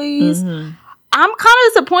us, please? I'm kind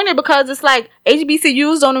of disappointed because it's like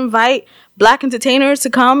HBCUs don't invite black entertainers to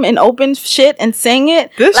come and open shit and sing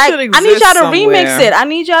it. This like, should exist I need y'all to somewhere. remix it. I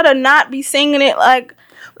need y'all to not be singing it like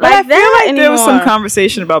I feel like anymore. there was some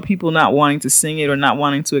conversation about people not wanting to sing it or not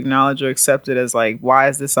wanting to acknowledge or accept it as like, why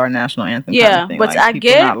is this our national anthem? Yeah, kind of thing. but like, I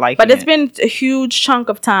get, but it's it. been a huge chunk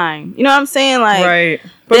of time. You know what I'm saying? Like, right.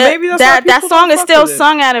 But maybe that's that song is still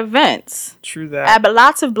sung at events. True that. At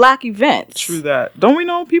lots of black events. True that. Don't we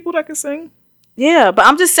know people that can sing? Yeah, but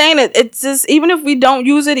I'm just saying it's just, even if we don't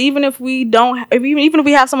use it, even if we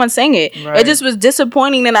have someone sing it, it just was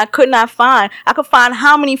disappointing that I could find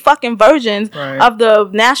how many fucking versions of the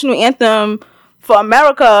national anthem for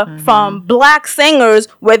America from black singers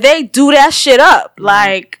where they do that shit up.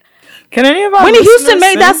 Like, can any of our Whitney Houston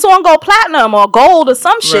made that song go platinum or gold or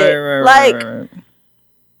some shit. Right.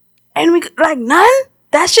 And we like none?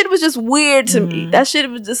 That shit was just weird to me. That shit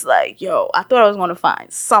was just like, yo, I thought I was gonna find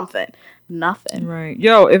something. Nothing. Right.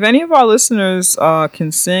 Yo, if any of our listeners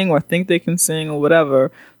can sing or think they can sing or whatever,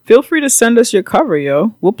 feel free to send us your cover,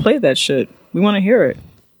 yo. We'll play that shit. We want to hear it.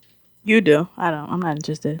 You do. I don't. I'm not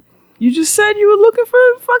interested. You just said you were looking for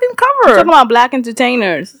a fucking cover. I'm talking about black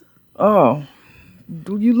entertainers. Oh.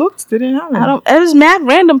 You looked. They didn't have it. It was mad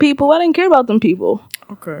random people. I didn't care about them people.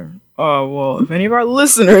 Okay. Well, if any of our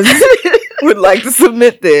listeners would like to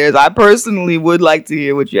submit theirs, I personally would like to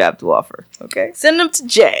hear what you have to offer. Okay? Send them to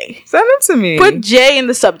Jay. Send them to me. Put Jay in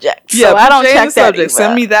the subject. Yeah, so I don't Jay check in the subject.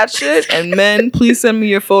 Send me that shit. And men, please send me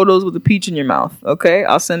your photos with a peach in your mouth. Okay?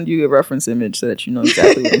 I'll send you a reference image so that you know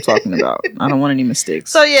exactly what I'm talking about. I don't want any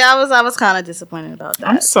mistakes. So yeah, I was kind of disappointed about that.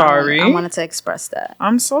 I'm sorry. I wanted to express that.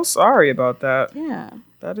 I'm so sorry about that. Yeah.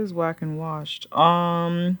 That is whack and washed.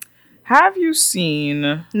 Have you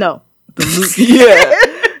seen No. the movie? Yeah.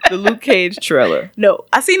 The Luke Cage trailer. No,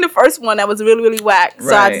 I seen the first one that was really, really whack.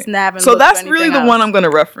 So I just haven't. So that's really the one I'm going to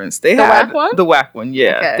reference. They had whack one? The whack one,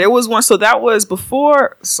 yeah. Okay. There was one. So that was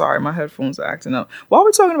before. Sorry, my headphones are acting up. While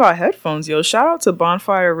we're talking about headphones, yo, shout out to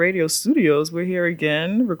Bonfire Radio Studios. We're here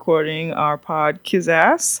again recording our pod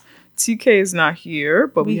Kizass. TK is not here,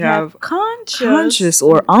 but we have Conscious,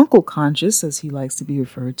 or Uncle Conscious, as he likes to be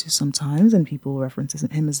referred to sometimes, and people reference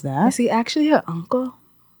him as that. Is he actually an uncle?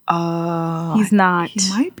 He's not. He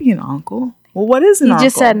might be an uncle. Well, what is an uncle? He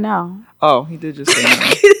just said no. Oh, he did just say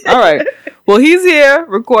no. All right. Well, he's here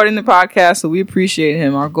recording the podcast, so we appreciate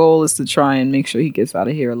him. Our goal is to try and make sure he gets out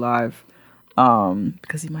of here alive,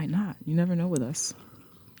 because he might not. You never know with us.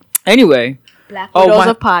 Anyway. Black Widows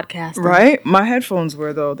of podcasting. Right? My headphones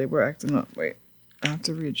were, though. They were acting up. Wait. I have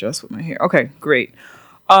to readjust with my hair. Okay, great.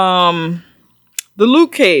 The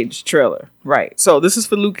Luke Cage trailer. Right. So this is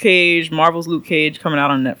for Luke Cage, Marvel's Luke Cage, coming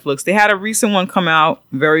out on Netflix. They had a recent one come out.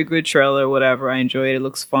 Very good trailer, whatever. I enjoyed it. It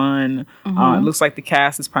looks fun. It looks like the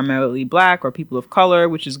cast is primarily black or people of color,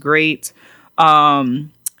 which is great.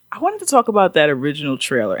 I wanted to talk about that original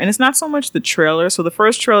trailer. And it's not so much the trailer. So the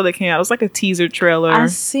first trailer that came out, it was like a teaser trailer.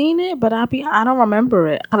 I've seen it, but I don't remember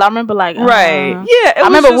it. Because I remember like... Right. Yeah. I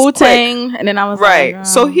remember Wu-Tang, and then I was right. like...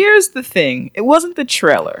 So here's the thing. It wasn't the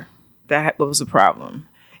trailer that was the problem.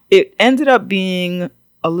 It ended up being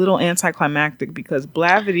a little anticlimactic because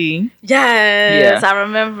Blavity... Yes, I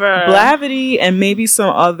remember. Blavity and maybe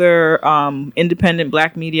some other independent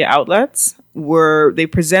black media outlets they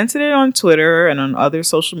presented it on Twitter and on other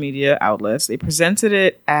social media outlets. They presented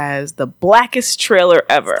it as the blackest trailer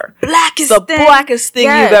ever. Blackest thing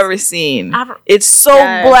you've ever seen. It's so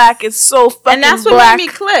black. It's so fucking black. And that's what made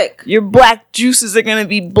me click. Your black juices are going to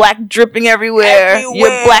be black dripping everywhere.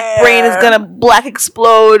 Your black brain is going to black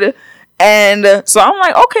explode. And so I'm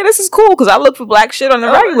like, okay, this is cool because I look for black shit on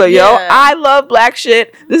the regular, yo. I love black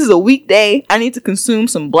shit. This is a weekday. I need to consume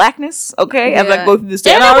some blackness, okay? As I go through this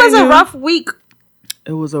day. And it was a rough week.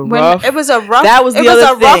 It was a rough. That was the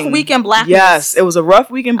other thing. Rough week in blackness. Yes, it was a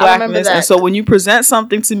rough week in blackness. And so when you present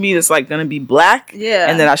something to me that's like going to be black,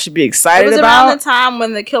 and then I should be excited about. It was around the time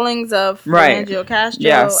when the killings of Angel Castro.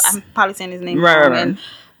 Yes. I'm probably saying his name wrong. And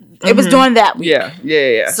it was during that week.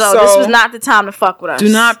 Yeah. So this was not the time to fuck with us. Do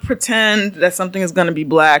not pretend that something is going to be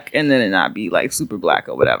black and then it not be like super black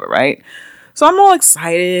or whatever, right? So I'm all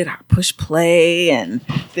excited. I push play and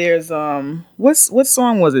there's what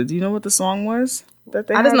song was it? Do you know what the song was that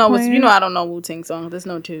they I just know playing? I don't know Wu-Tang songs. There's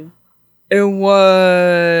no two. It was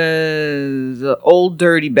Old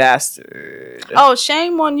Dirty Bastard. Oh,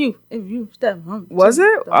 shame on you if you step on. Was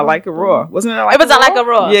it? I Like It Raw. Wasn't it? It was I Like It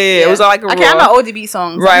Raw. Yeah. It was I Like It Raw. Okay, I know ODB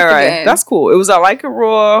songs. Right. That's cool. It was I Like It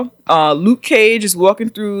Raw. Luke Cage is walking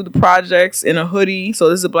through the projects in a hoodie. So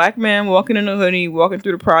this is a black man walking in a hoodie, walking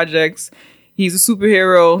through the projects. He's a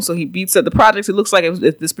superhero, so he beats up the projects. It looks like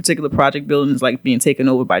if this particular project building is like being taken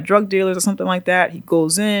over by drug dealers or something like that. He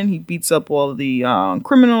goes in, he beats up all of the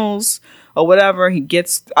criminals or whatever. He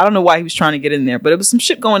gets, I don't know why he was trying to get in there, but it was some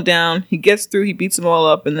shit going down. He gets through, he beats them all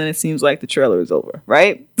up, and then it seems like the trailer is over,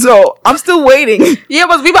 right? So I'm still waiting. I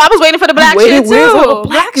was waiting for the black shit too. Where's all the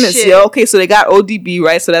blackness, yo? Okay, so they got ODB,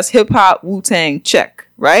 right? So that's hip hop, Wu-Tang, check,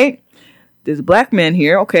 right? There's a black man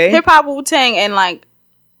here, okay. Hip hop, Wu-Tang, and like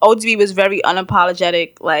ODB was very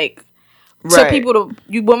unapologetic, like so people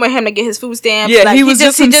you went with him to get his food stamps. Yeah, like, he was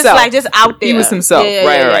just himself. Just out there. He was himself.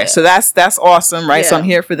 Right. So that's awesome, right? So I'm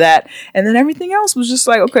here for that. And then everything else was just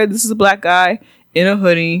like, okay, this is a black guy in a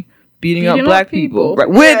hoodie beating up black people. Right?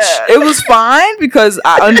 Which it was fine because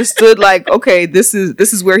I understood like, okay, this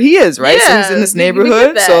is where he is, right? So he's in this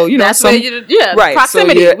neighborhood. So that's right.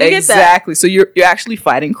 Proximity. So exactly. So you're actually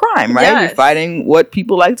fighting crime, right? Yes. You're fighting what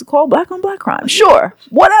people like to call black on black crime. Sure.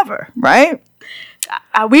 Whatever, right?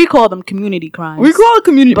 We call them community crimes. We call it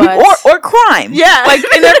community or crime. Yeah. Like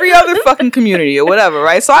in every other fucking community or whatever,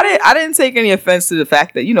 right? So I didn't take any offense to the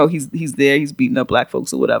fact that, he's there, he's beating up black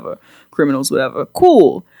folks or whatever, criminals, whatever.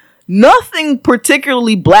 Cool. Nothing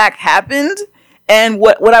particularly black happened. And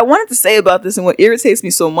what I wanted to say about this and what irritates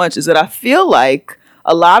me so much is that I feel like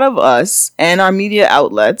a lot of us and our media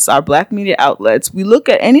outlets, our black media outlets, we look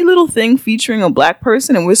at any little thing featuring a black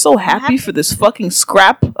person and we're so happy for this fucking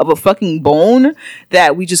scrap of a fucking bone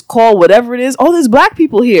that we just call whatever it is. Oh, there's black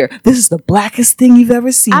people here. This is the blackest thing you've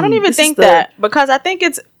ever seen. I don't even think that because I think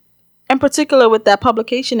it's in particular with that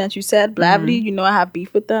publication that you said, Blavity, I have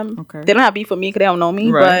beef with them. Okay. They don't have beef with me because they don't know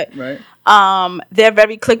me, but they're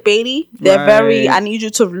very clickbaity. They're very, I need you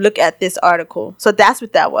to look at this article. So that's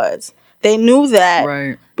what that was. They knew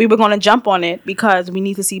that we were going to jump on it because we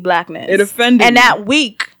need to see blackness. It offended And me. that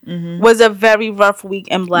week, was a very rough week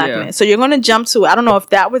in blackness. Yeah. So you're going to jump to, I don't know if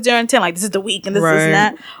that was their intent, like this is the week and this and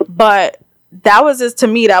that, Right. but that was just, to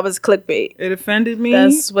me, that was clickbait. It offended me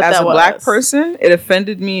That's what as that a black was. person. It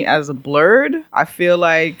offended me as a blurred. I feel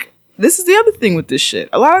like this is the other thing with this shit.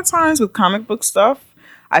 A lot of times with comic book stuff,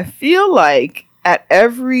 I feel like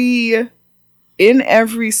in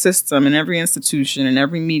every system, in every institution, in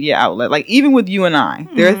every media outlet, like even with you and I,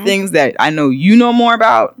 there are things that I know you know more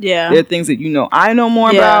about. Yeah. There are things that you know I know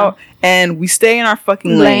more Yeah. about, and we stay in our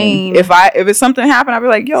fucking lane. Lane. If it's something happened, I'd be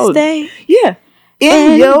like, yo, Stay yeah,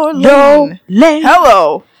 in your lane. lane.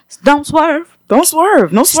 Hello, Don't swerve. don't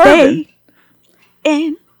swerve, no swerving. Stay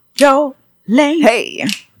in your lane. Hey,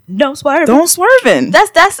 Don't swerve. don't swerving.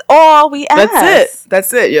 That's all we ask.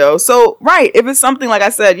 That's it, yo. So, right, if it's something like I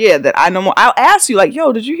said, yeah, that I know more, I'll ask you, like,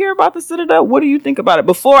 yo, did you hear about this? What do you think about it?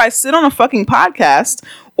 Before I sit on a fucking podcast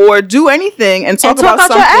or do anything and talk about out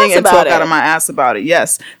your something ass and about talk it. out of my ass about it.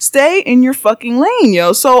 Yes. Stay in your fucking lane,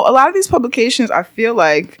 yo. So, a lot of these publications, I feel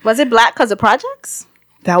like Was it black because of projects?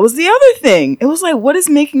 that was the other thing. It was like, what is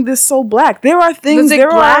making this so black? There are things, Was it there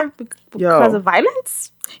black are... because of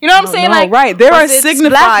violence? You know what I'm saying? No, Like, right. There are was it signifiers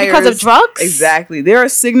black because of drugs? Exactly. There are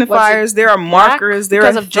signifiers. There are markers. There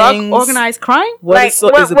because are of drug things. organized crime. Is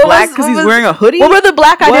it black because he's wearing a hoodie? What were the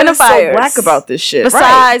black What identifiers? is so black about this shit?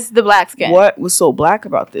 Besides the black skin. What was so black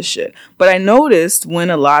about this shit? But I noticed when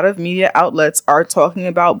a lot of media outlets are talking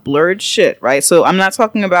about blurred shit, right? So I'm not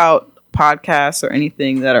talking about podcasts or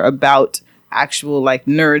anything that are about actual like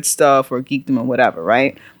nerd stuff or geekdom or whatever,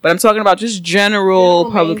 right? But I'm talking about just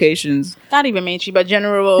general publications. Not even mainstream, but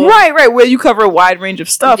general. Right, where you cover a wide range of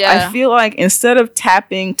stuff. Yeah. I feel like instead of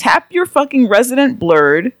tap your fucking resident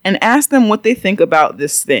blurred and ask them what they think about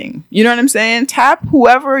this thing. You know what I'm saying? Tap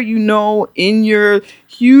whoever you know in your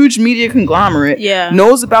huge media conglomerate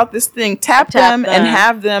knows about this thing. Tap them and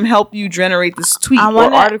have them help you generate this tweet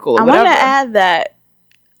or article or whatever. I want to add that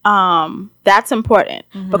that's important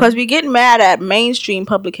because we get mad at mainstream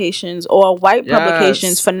publications or white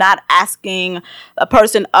publications for not asking a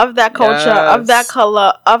person of that culture, of that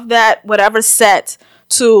color, of that whatever set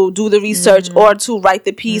to do the research or to write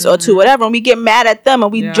the piece or to whatever, and we get mad at them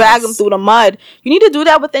and we drag them through the mud. You need to do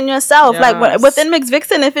that within yourself. Like within Mixed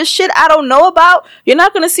Vixen, if it's shit I don't know about, you're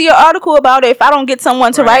not going to see an article about it if I don't get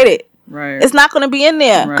someone to write it. Right. It's not going to be in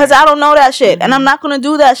there because I don't know that shit and I'm not going to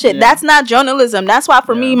do that shit. That's not journalism. That's why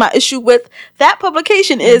for me, my issue with that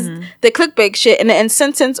publication is the clickbait shit and the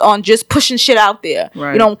insistence on just pushing shit out there.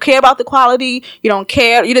 Right. You don't care about the quality. You don't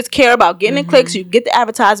care. You just care about getting the clicks. You get the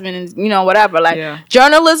advertisement and, you know, whatever. Like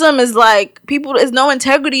journalism is like there's no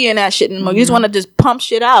integrity in that shit anymore. You just want to just pump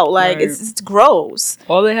shit out. Like it's gross.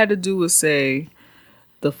 All they had to do was say,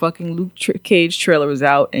 the fucking Luke Cage trailer is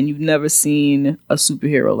out and you've never seen a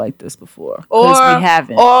superhero like this before. Or we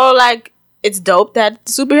haven't. Or like it's dope that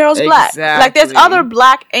the superhero's black. Like there's other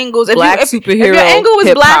black angles. Black superhero. If your angle is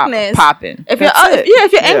hip-hop, blackness, popping. If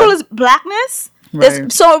your angle is blackness,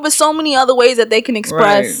 there's so many other ways that they can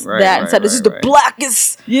express that instead of this is the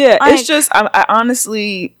blackest. Yeah, like, it's just I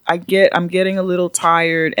honestly I'm getting a little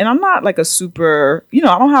tired, and I'm not like a super, you know,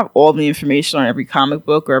 I don't have all the information on every comic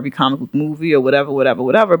book or every comic book movie or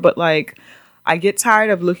whatever, but like I get tired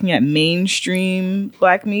of looking at mainstream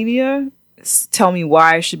black media tell me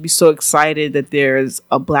why I should be so excited that there's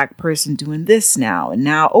a black person doing this now, and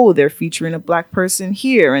now they're featuring a black person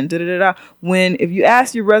here and da-da-da-da. When if you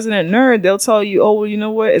ask your resident nerd, they'll tell you, oh well, you know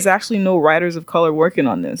what, there's actually no writers of color working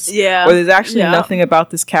on this, or there's actually nothing about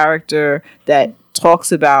this character that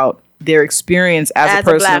talks about their experience as a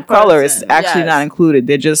person of color. It's actually not included.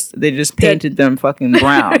 They just painted them fucking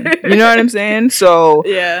brown. You know what I'm saying? So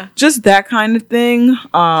just that kind of thing.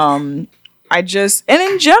 And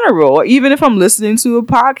in general, even if I'm listening to a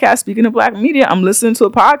podcast, speaking of black media, I'm listening to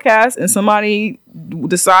a podcast and somebody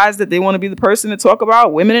decides that they want to be the person to talk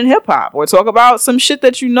about women in hip hop or talk about some shit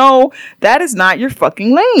that you know, that is not your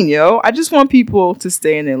fucking lane, yo. I just want people to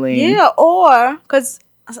stay in their lane. Yeah, or because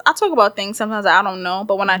I talk about things sometimes I don't know,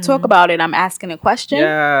 but when I talk about it, I'm asking a question.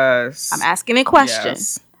 Yes. I'm asking a question.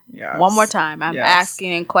 Yes. One more time. I'm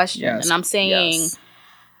asking a question. And I'm saying...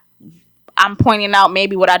 I'm pointing out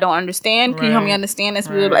maybe what I don't understand. Can you help me understand this?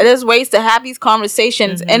 There's ways to have these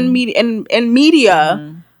conversations in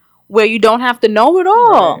media where you don't have to know it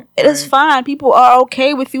all. It is fine. People are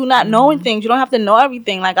okay with you not knowing things. You don't have to know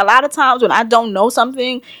everything. Like a lot of times when I don't know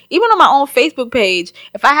something, even on my own Facebook page,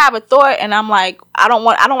 if I have a thought and I'm like, I don't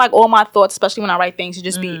like all my thoughts, especially when I write things, to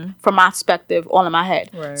just be from my perspective all in my head.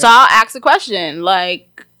 So I'll ask a question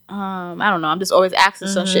like, I don't know. I'm just always asking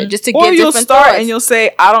some shit just to Or get you'll different start thoughts. and you'll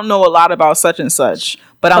say, I don't know a lot about such and such,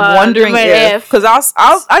 but I'm wondering if, because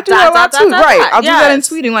I do that a lot too, right? I'll do that in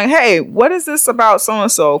tweeting, like, hey, what is this about so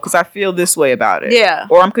and so? Because I feel this way about it. Yeah.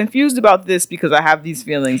 Or I'm confused about this because I have these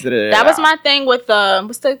feelings. That was my thing with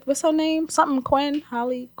what's her name? Something Quinn,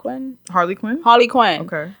 Harley Quinn. Harley Quinn.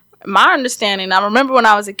 Okay. My understanding. I remember when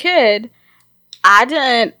I was a kid.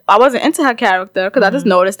 I wasn't into her character because I just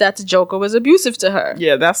noticed that the Joker was abusive to her.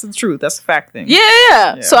 Yeah, that's the truth. That's a fact thing.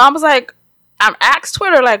 Yeah. So I was like, I asked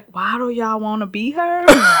Twitter, like, why do y'all want to be her?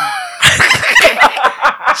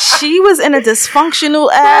 She was in a dysfunctional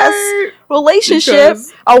ass relationship,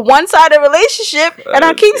 a one-sided relationship, and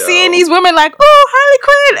I keep seeing these women like, oh, Harley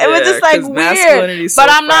Quinn. It was just like weird. But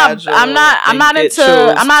I'm not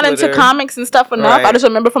into comics and stuff enough. Right. I just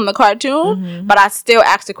remember from the cartoon, but I still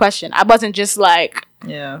asked the question. I wasn't just like,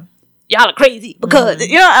 y'all are crazy because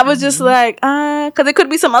I was just like, because it could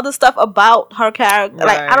be some other stuff about her character.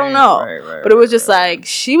 Like, I don't know, but it was just like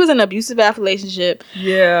she was in an abusive ass relationship.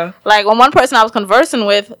 Yeah, like when one person I was conversing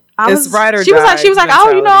with, she was like,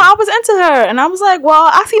 oh, I was into her, and I was like, well,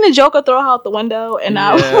 I seen the Joker throw her out the window, and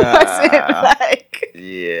I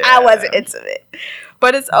wasn't into it.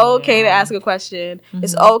 But it's okay to ask a question.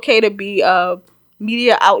 It's okay to be a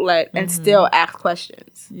media outlet and still ask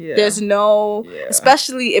questions. There's no,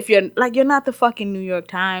 especially if you're not the fucking New York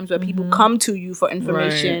Times where people come to you for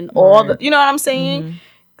information. You know what I'm saying?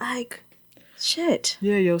 Like, shit.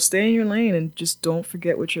 Yeah, yo, stay in your lane and just don't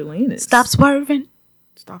forget what your lane is. Stop swerving.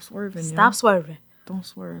 Stop swerving. Stop swerving. Don't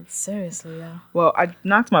swerve. Seriously, yeah. Well, I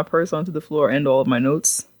knocked my purse onto the floor and all of my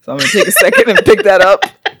notes, so I'm gonna take a second and pick that up.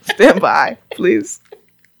 Stand by, please.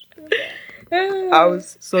 I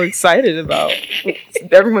was so excited about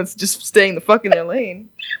everyone's just staying the fuck in their lane.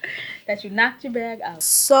 That you knocked your bag out.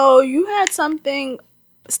 So you had something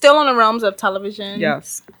still in the realms of television.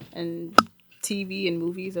 Yes. And TV and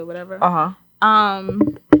movies or whatever. Sorry.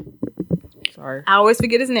 I always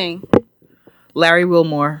forget his name. Larry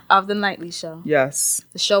Wilmore. Of The Nightly Show. Yes.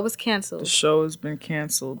 The show was canceled. The show has been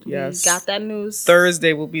canceled, yes. We got that news.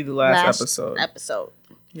 Thursday will be the last episode.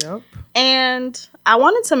 Yep. And I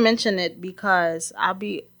wanted to mention it because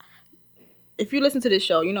if you listen to this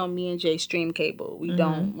show, you know me and Jay stream cable. We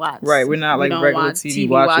don't watch. Right, we're not like regular TV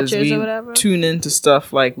watchers. We or whatever. Tune into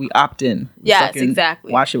stuff like we opt in. Yes,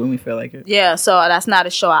 exactly. Watch it when we feel like it. Yeah, so that's not a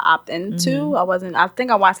show I opt into. I think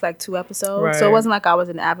I watched like 2 episodes. Right. So it wasn't like I was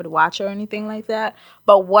an avid watcher or anything like that.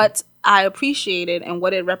 But what I appreciated and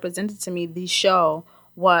what it represented to me, the show,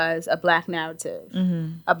 was a black narrative,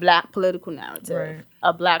 a black political narrative,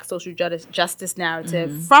 a black social justice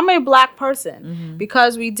narrative from a black person.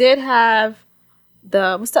 Because we did have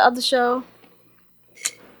what's the other show?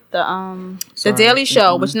 The Daily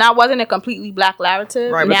Show, which wasn't a completely black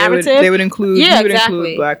narrative. Right, but they would include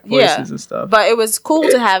black voices and stuff. But it was cool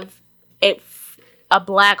to have a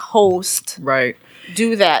black host. Right.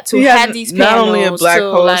 Do that to have these panels, not only a black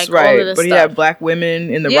host, right, but stuff. He had black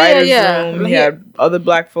women in the writers' room. He had other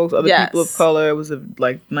black folks, other people of color. It was a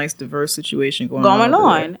nice diverse situation going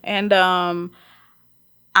on. And I'm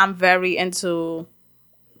very into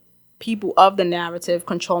people of the narrative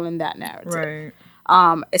controlling that narrative. Right.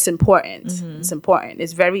 It's important. It's important.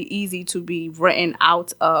 It's very easy to be written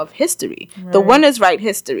out of history. Right. The winners write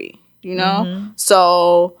history. You know,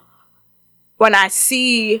 so when I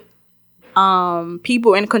see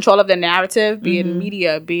people in control of the narrative, be it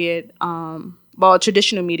media, be it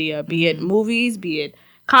traditional media, be it movies, be it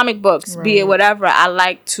comic books, be it whatever, I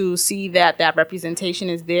like to see that representation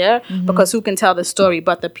is there because who can tell the story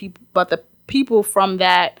but the people from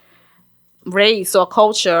that race or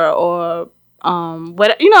culture or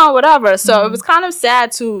whatever. So it was kind of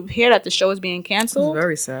sad to hear that the show is being canceled. It's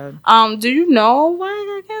very sad. Do you know why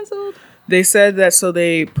it got canceled? They said that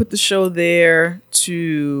they put the show there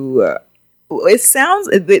to it sounds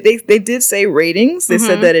they did say ratings. They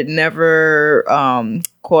said that it never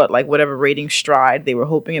caught like whatever rating stride they were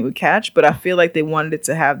hoping it would catch, but I feel like they wanted it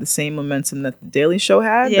to have the same momentum that the Daily Show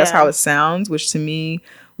had. That's how it sounds, which to me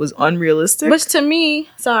was unrealistic. Which to me,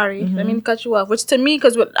 sorry, let me cut you off. Which to me,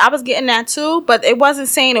 because I was getting that too, but it wasn't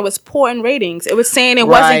saying it was poor in ratings. It was saying it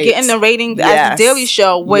wasn't getting the ratings as the Daily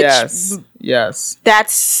Show, which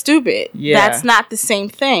that's stupid. Yeah. That's not the same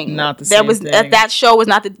thing. Not the same thing. That show was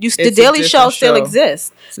not the Daily Show still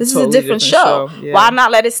exists. This is a different show. Yeah. Why not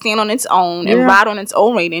let it stand on its own and ride on its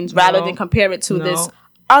own ratings rather than compare it to this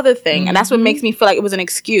other thing, and that's what makes me feel like it was an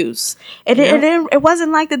excuse. It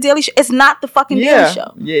wasn't like the Daily Show. It's not the fucking Daily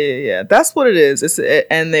Show. Yeah. That's what it is.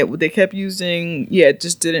 And they kept using. Yeah, it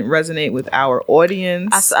just didn't resonate with our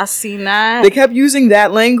audience. I seen that. They kept using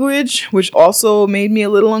that language, which also made me a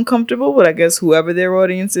little uncomfortable. But I guess whoever their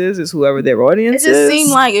audience is whoever their audience is. It just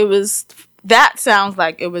seemed like it was. That sounds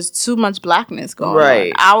like it was too much blackness going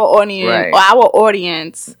on. Our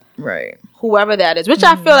audience. Right. Whoever that is, which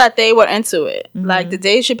I feel that they were into it. Like the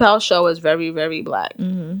Dave Chappelle show was very, very black.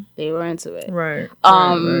 They were into it. Right.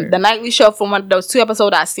 The Nightly Show, from one of those 2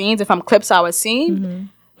 episodes I seen, and from clips I was seeing,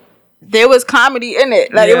 there was comedy in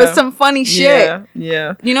it. Like it was some funny shit.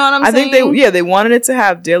 Yeah. You know what I'm saying? I think they wanted it to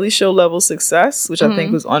have Daily Show level success, which I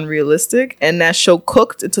think was unrealistic. And that show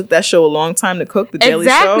cooked. It took that show a long time to cook. The Daily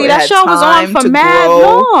Show. Exactly. That show was on for mad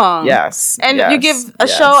long. Yes. And you give a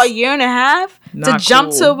show a year and a half to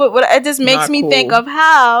jump to what it just makes me think of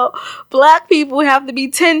how black people have to be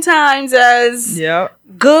 10 times as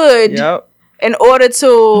good in order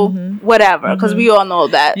to whatever, because we all know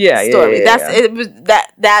that story.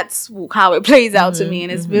 That's how it plays out to me,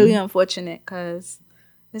 and it's really unfortunate because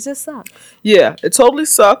it just sucks. Yeah, it totally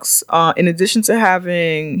sucks. In addition to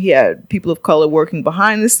he had people of color working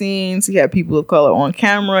behind the scenes. He had people of color on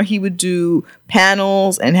camera. He would do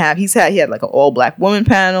panels and he had like an all black woman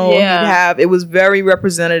panel. Yeah. It was very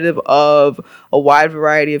representative of a wide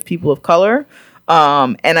variety of people of color.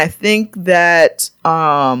 And I think that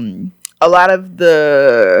a lot of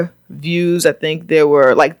the views, I think there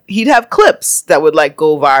were like he'd have clips that would like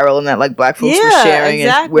go viral and that like black folks were sharing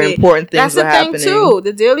and where important things were happening. That's the thing too.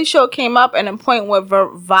 The Daily Show came up at a point where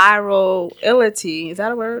virality, is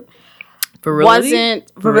that a word? Virility is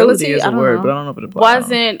a word, but I don't know if it applies.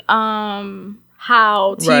 Wasn't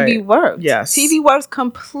how TV works. Yes. TV works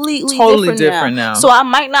completely different now. So I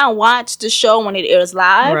might not watch the show when it airs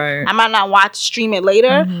live. Right. I might not stream it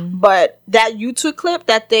later. But that YouTube clip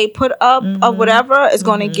that they put up of whatever is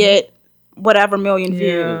going to get whatever million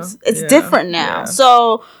views. It's different now. Yeah.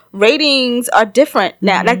 So ratings are different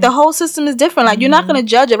now. Like the whole system is different. Like you're not going to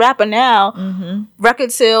judge a rapper now.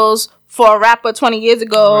 Record sales for a rapper 20 years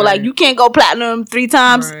ago, like you can't go platinum 3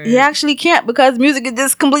 times. You actually can't, because music is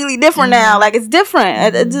just completely different now. Like it's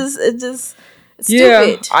different. It's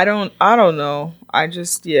stupid. I don't know. I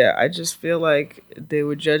just feel like they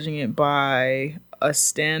were judging it by a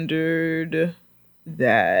standard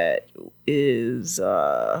that is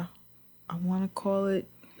I want to call it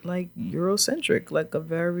like Eurocentric, like a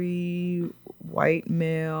very white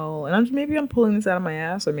male, and maybe I'm pulling this out of my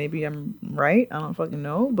ass, or maybe I'm right, I don't fucking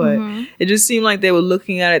know, but it just seemed like they were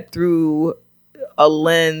looking at it through a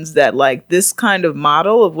lens that like this kind of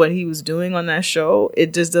model of what he was doing on that show,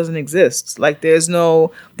 it just doesn't exist. Like this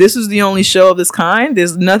is the only show of this kind.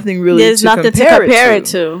 There's nothing really to compare it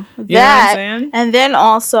to. You know what I'm saying? And then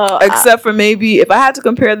also except for maybe if I had to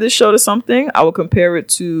compare this show to something, I would compare it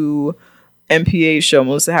to MPA show,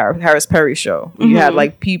 Melissa Harris Perry show. You had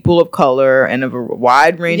like people of color and of a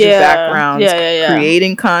wide range of backgrounds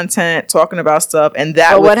creating content, talking about stuff, and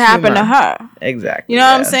that. But what happened to her? Exactly. You know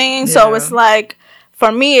what I'm saying? Yeah. So it's like,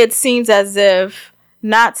 for me, it seems as if,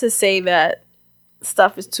 not to say that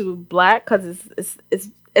stuff is too black, because it's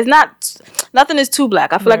not. Nothing is too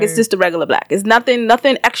black. I feel like it's just the regular black. It's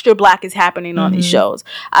nothing extra black is happening on these shows.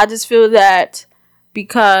 I just feel that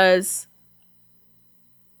because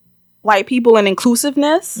white people and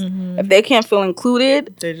inclusiveness, if they can't feel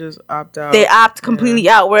included, they just opt out. They opt completely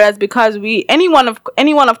out. Whereas because anyone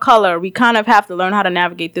of color, we kind of have to learn how to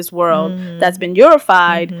navigate this world that's been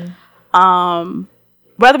Eurofied.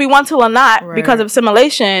 Whether we want to or not, because of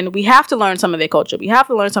assimilation, we have to learn some of their culture. We have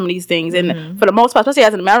to learn some of these things. And for the most part, especially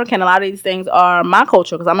as an American, a lot of these things are my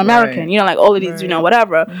culture because I'm American. You know, like all of these,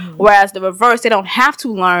 whatever. Whereas the reverse, they don't have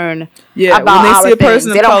to learn about when they see a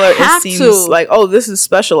person of color, it seems like, oh, this is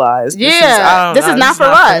specialized. This is not for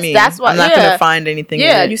us. That's why I'm not going to find anything.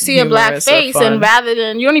 Yeah, you see a black face, and rather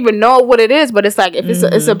than, you don't even know what it is, but it's like, if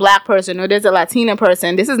it's a black person or there's a Latina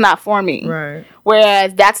person, this is not for me. Right.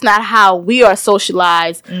 Whereas that's not how we are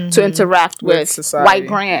socialized to interact with white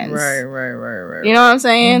brands. Right. You know what I'm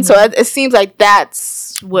saying? So it seems like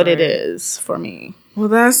that's what it is for me. Well,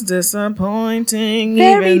 that's disappointing.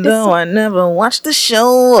 Even though I never watched the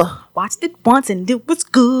show. Watched it once and it was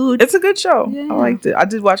good. It's a good show. Yeah. I liked it. I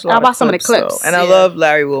did watch a lot of some of the clips. Though. And I love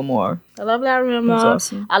Larry Wilmore. I love Larry Wilmore. That's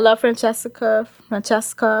awesome. I love Francesca.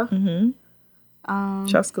 Cheska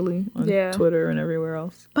Lee on Twitter and everywhere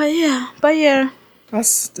else. But yeah.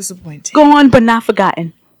 That's disappointing. Gone but not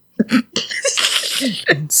forgotten.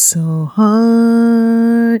 It's so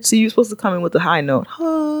hard. See, you're supposed to come in with the high note.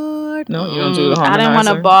 Hard. No, you don't do the harmonizer. I didn't want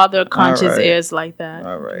to bother conscious All right. ears like that.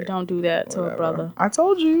 All right. Don't do that to a brother. I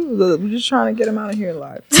told you. We're just trying to get him out of here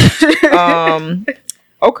live.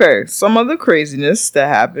 Okay, some other craziness that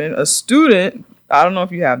happened. A student, I don't know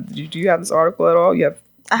if you have, do you have this article at all? You have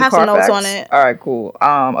I have some notes on it. All right, cool.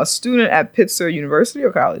 A student at Pitzer University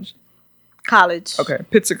or college? College. Okay,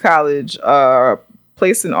 Pitzer College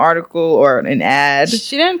placed an article or an ad.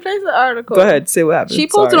 She didn't place the article. Go ahead, say what happened. She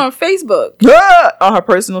posted on Facebook. On her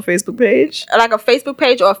personal Facebook page? Like a Facebook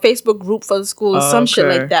page or a Facebook group for the school or some shit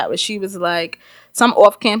okay. like that. Where she was like, some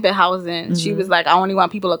off-campus housing. She was like, I only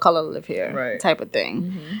want people of color to live here. Right. Type of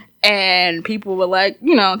thing. And people were like,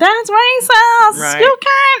 you know, that's racist. Right. You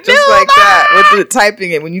can't do Just like that. that. With the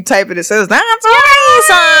typing it. When you type it, it says, that's racist.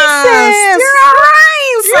 You're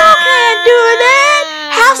racist. You can't do that.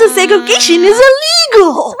 House of segregation is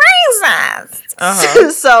illegal. Racist.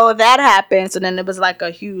 So that happened. So then it was like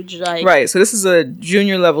a huge like. Right. So this is a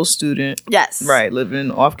junior level student. Yes. Right.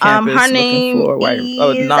 Living off campus. Her looking name for a white, is,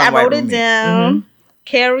 non-white I wrote it roommate. down.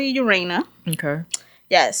 Carrie Urena. Okay.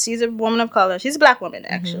 Yes, she's a woman of color. She's a black woman,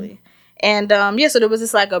 actually. And, so there was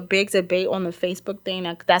this, like, a big debate on the Facebook thing.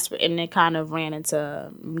 And it kind of ran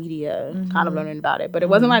into media, kind of learning about it. But it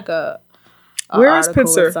wasn't, like, a Where is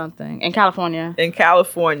article or Pitzer? something. In California. In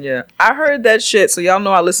California. I heard that shit. So y'all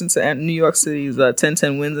know I listen to New York City's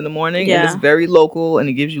 1010 Wins in the morning. Yeah. And it's very local, and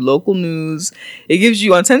it gives you local news. It gives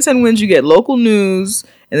you, on 1010 Wins, you get local news,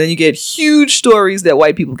 and then you get huge stories that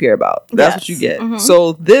white people care about. That's what you get.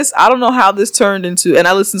 So this, I don't know how this turned into, and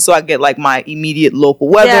I listen so I get like my immediate local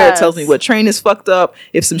weather. Yes. It tells me what train is fucked up.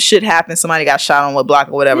 If some shit happens, somebody got shot on what block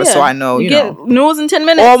or whatever. So I know, you get know. news in 10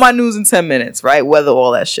 minutes. All my news in 10 minutes, right? Weather,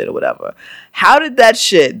 all that shit or whatever. How did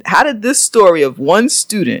this story of one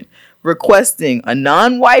student requesting a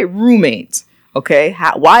non-white roommate, okay?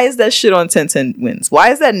 Why is that shit on 1010 Wins? Why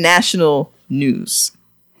is that national news?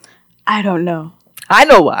 I don't know. I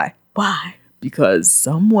know why. Why? Because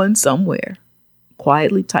someone somewhere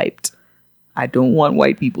quietly typed, I don't want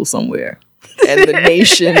white people somewhere. And the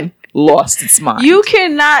nation lost its mind. You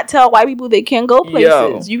cannot tell white people they can't go places.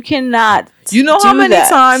 Yo. You cannot. You know how do many that.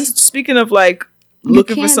 times, speaking of like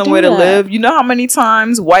looking for can't somewhere do to that. live, you know how many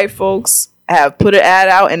times white folks have put an ad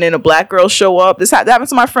out and then a black girl show up? That happened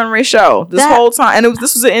to my friend Rachel this whole time. And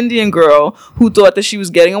this was an Indian girl who thought that she was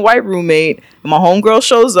getting a white roommate. And my homegirl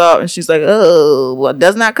shows up and she's like, oh, well, it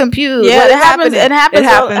does not compute. Yeah, What it happens. It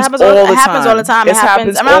happens all the time. It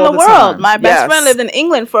happens around the world. My best friend lived in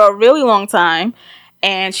England for a really long time,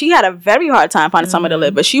 and she had a very hard time finding somewhere to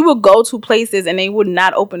live. But she would go to places and they would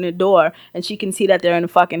not open the door, and she can see that they're in the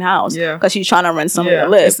fucking house. Yeah. because she's trying to rent somewhere to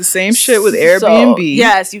live. It's the same shit with So, Airbnb.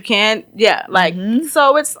 yes, you can't. Yeah, like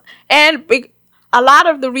so it's a lot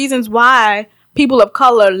of the reasons why people of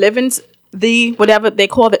color live in the whatever they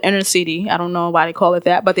call the inner city. I don't know why they call it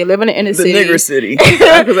that, but they live in the inner The city. nigger city.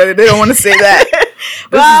 Because they don't want to say that. This is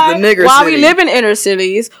the nigger While city. we live in inner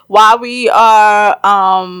cities, while we are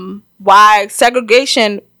why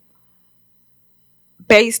segregation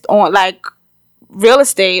based on like real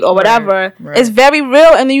estate or whatever right. is very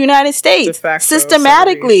real in the United States De facto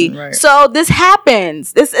systematically. segregation, right. So this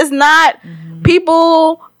happens. This is not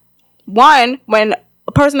people. One, when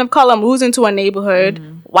a person of color moves into a neighborhood,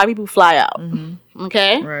 white people fly out.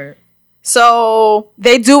 Okay, Right. so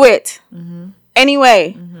they do it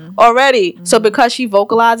anyway already. So because she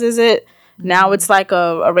vocalizes it, now it's like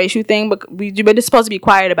a racial thing. But we're just supposed to be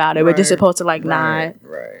quiet about it. We're just Right. supposed to like not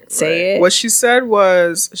say it. What she said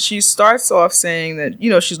was, she starts off saying that, you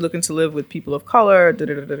know, she's looking to live with people of color. Da,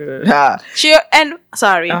 da, da, da, da,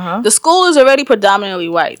 da. The school is already predominantly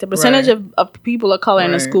white. The percentage Right. of people of color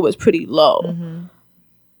in the Right. school is pretty low.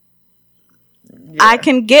 I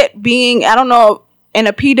can get being, I don't know, in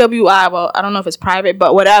a PWI, well, I don't know if it's private,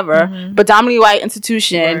 but whatever, predominantly white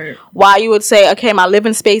institution, Right. why you would say, okay, my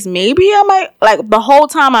living space, maybe I might, like, the whole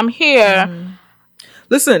time I'm here,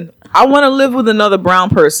 Listen, I want to live with another brown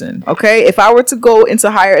person, okay? If I were to go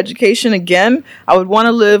into higher education again, I would want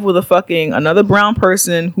to live with another brown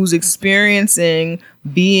person who's experiencing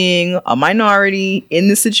being a minority in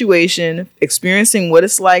this situation, experiencing what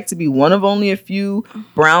it's like to be one of only a few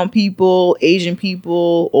brown people, Asian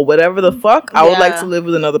people, or whatever the fuck. I would like to live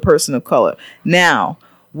with another person of color. Now,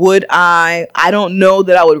 would I don't know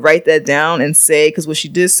that I would write that down and say, because what she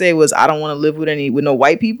did say was, I don't want to live with no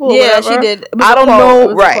white people. Or yeah, whatever. she did. I don't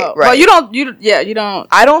know. Right. But you don't.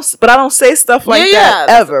 I don't say stuff like that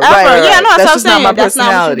ever. Ever. Right. Yeah, no, that's what just I'm not my saying. That's not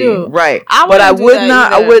what personality. you do. Right. I But I wouldn't do would that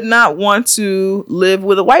not. I either. would not want to live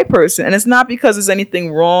with a white person, and it's not because there's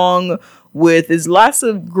anything wrong with is lots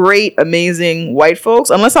of great, amazing white folks,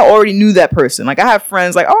 unless I already knew that person. Like, I have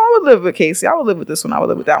friends like, oh, I would live with Casey. I would live with this one. I would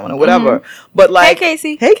live with that one or whatever. But like, Hey,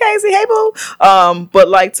 Casey. Hey, Casey. Hey, boo. But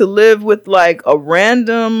like, to live with like a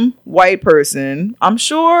random white person, I'm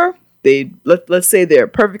sure let's say they're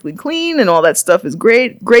perfectly clean and all that stuff is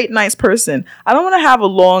great, nice person. I don't want to have a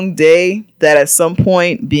long day that at some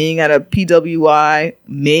point being at a PWI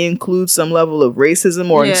may include some level of racism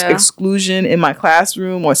or exclusion in my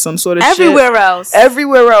classroom or some sort of everywhere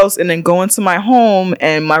else, and then go into my home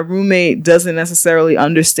and my roommate doesn't necessarily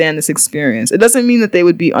understand this experience. It doesn't mean that they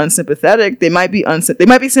would be unsympathetic. They might be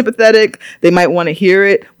sympathetic. They might want to hear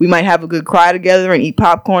it. We might have a good cry together and eat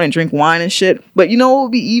popcorn and drink wine and shit. But you know what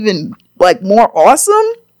would be even like more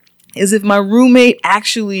awesome is if my roommate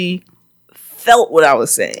actually felt what I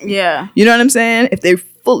was saying. Yeah. You know what I'm saying? If they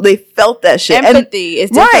felt that shit. Empathy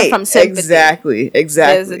is different from sympathy. Exactly.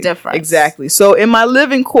 There's a difference. Exactly. So in my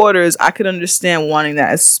living quarters, I could understand wanting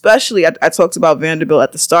that, especially I talked about Vanderbilt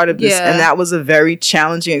at the start of this, and that was a very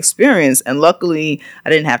challenging experience. And luckily,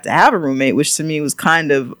 I didn't have to have a roommate, which to me was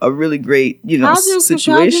kind of a really great, situation.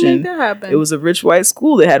 How'd you make that happen? It was a rich white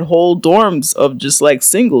school. They had whole dorms of just like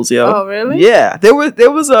singles, yo. Oh, really? Yeah. There were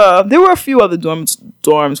a few other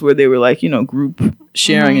dorms where they were like, group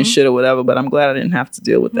sharing and shit or whatever, but I'm glad I didn't have to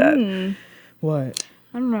deal with that. What?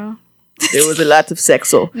 I don't know. There was a lot of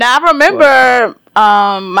sexual. Now I remember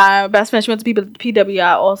my best friend, she went to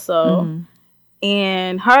PWI also,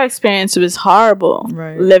 and her experience was horrible.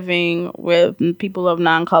 Right. Living with people of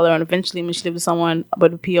non-color, and eventually when she lived with someone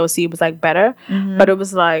with a POC, it was like better. But it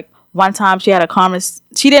was like one time she had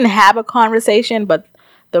she didn't have a conversation, but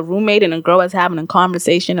the roommate and the girl was having a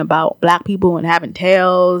conversation about black people and having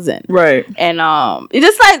tails and it's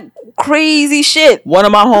just like crazy shit. One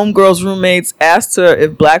of my homegirls' roommates asked her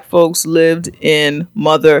if black folks lived in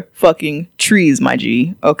motherfucking trees, my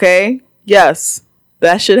G. Okay? Yes,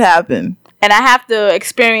 that should happen. And I have to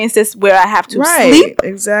experience this where I have to sleep.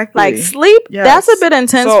 Exactly. Like sleep. Yes. That's a bit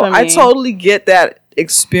intense for me. I totally get that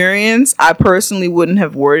experience. I personally wouldn't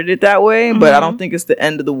have worded it that way, but I don't think it's the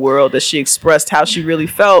end of the world that she expressed how she really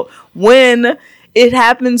felt when it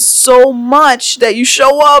happens so much that you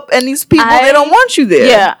show up and these people, they don't want you there.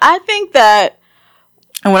 Yeah, I think that.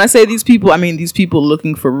 And when I say these people, I mean these people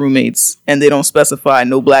looking for roommates and they don't specify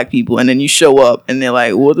no black people, and then you show up and they're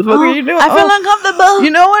like, what the fuck are you doing? I feel uncomfortable.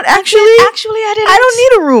 You know what? Actually, I don't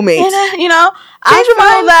need a roommate.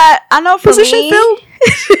 I know for position me. filled.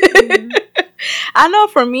 I know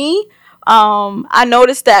for me, I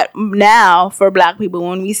noticed that now for black people,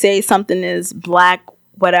 when we say something is black,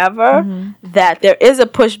 whatever, that there is a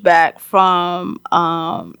pushback from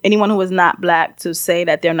anyone who is not black to say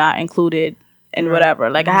that they're not included in whatever.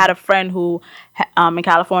 Like I had a friend who, in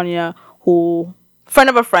California, friend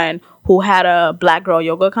of a friend who had a black girl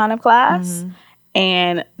yoga kind of class,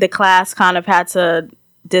 and the class kind of had to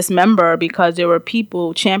dismember because there were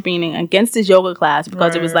people championing against this yoga class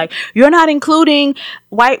because it was like, you're not including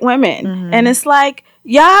white women. And it's like,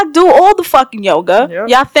 y'all do all the fucking yoga.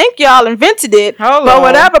 Y'all think y'all invented it, but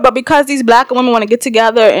whatever. But because these black women want to get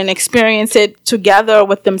together and experience it together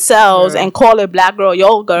with themselves and call it black girl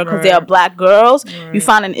yoga because they are black girls, you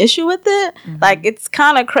find an issue with it. Like, it's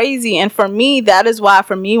kind of crazy. And for me, that is why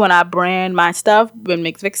for me, when I brand my stuff with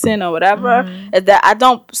Mixed Vixen or whatever, is that I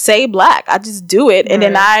don't say black. I just do it. And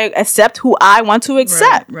then I accept who I want to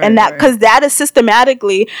accept. And that, because that is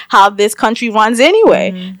systematically how this country runs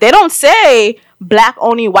anyway. They don't say black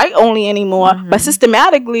only, white only anymore, but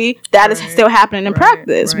systematically that is still happening in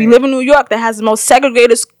practice. We live in New York that has the most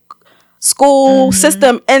segregated school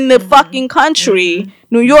system in the fucking country.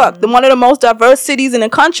 New York, one of the most diverse cities in the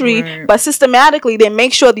country, but systematically they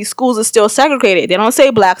make sure these schools are still segregated. They don't say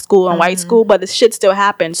black school and white school, but the shit still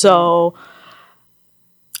happens. So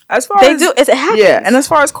as far as it happens. Yeah, and as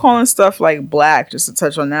far as calling stuff like black, just to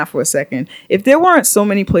touch on that for a second, if there weren't so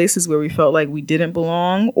many places where we felt like we didn't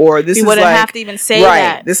belong, or this is like, we wouldn't have to even say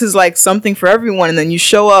that. This is like something for everyone, and then you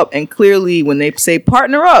show up, and clearly when they say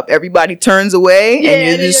partner up, everybody turns away,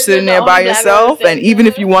 and you're just sitting there by yourself. And even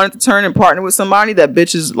if you wanted to turn and partner with somebody, that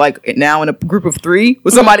bitch is like now in a group of 3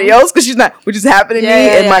 with somebody else because she's not, which has happened to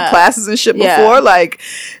me in my classes and shit before. Like,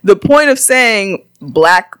 the point of saying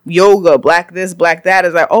black yoga, black this, black that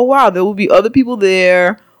is like, oh wow, there will be other people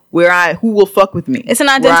there who will fuck with me. It's an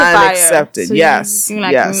identifier. I'm accepted. So yes.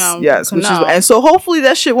 Yes. Which is, and so hopefully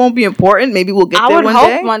that shit won't be important. Maybe we'll get there one day. I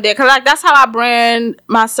would hope one day, because like that's how I brand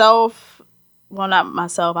myself well, not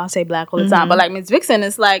myself, I'll say black all the time, but like Miss Vixen,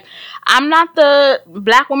 it's like, I'm not the,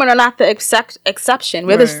 black women are not the exception.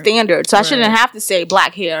 We're the standard. So I shouldn't have to say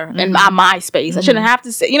black hair in my space. I shouldn't have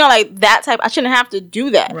to say, you know, like that type. I shouldn't have to do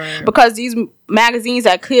that because these magazines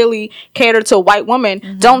that clearly cater to white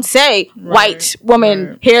women don't say white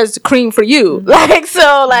woman here's cream for you. Like,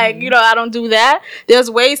 so like, you know, I don't do that. There's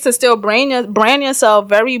ways to still brand yourself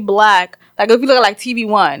very black. Like if you look at like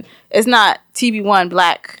TV1, it's not TV1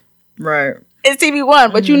 black. Right. It's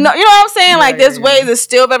TV1, but you know what I'm saying? Like there's ways it's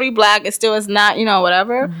still very black. It still is not, you know,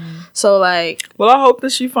 whatever. So like, well, I hope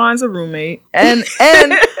that she finds a roommate, and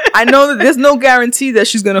I know that there's no guarantee that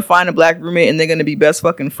she's gonna find a black roommate and they're gonna be best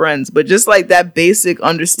fucking friends. But just like that basic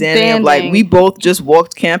understanding of like we both just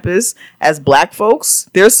walked campus as black folks,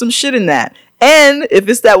 there's some shit in that. And if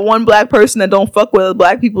it's that one black person that don't fuck with other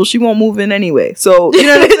black people, she won't move in anyway. So, you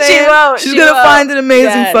know what I'm saying? She's going to find an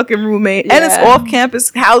amazing fucking roommate. Yeah. And it's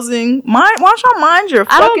off-campus housing. Why don't y'all mind your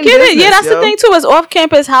fucking I don't get business, it. Yeah, that's the thing, too. It's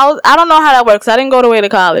off-campus housing. I don't know how that works. I didn't go the way to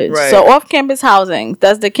college. Right. So, off-campus housing.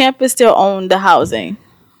 Does the campus still own the housing?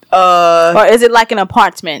 Or is it like an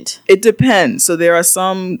apartment? It depends. So there are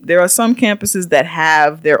some campuses that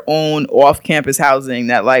have their own off-campus housing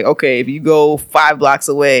that like, okay, if you go 5 blocks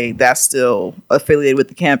away, that's still affiliated with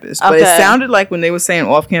the campus. But it sounded like when they were saying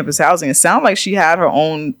off-campus housing, it sounded like she had her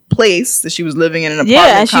own place that she was living in an apartment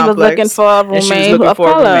and she was looking for a roommate of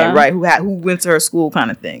color. Right, who went to her school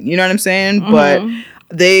kind of thing. You know what I'm saying? But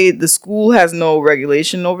the school has no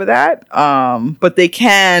regulation over that, but they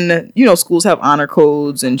can, you know, schools have honor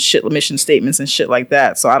codes and shit, mission statements and shit like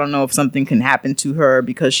that. So I don't know if something can happen to her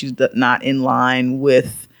because she's not in line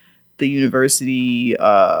with the university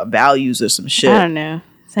values or some shit. I don't know.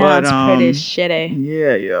 Sounds pretty shitty.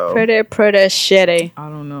 Yeah, yo. Pretty shitty. I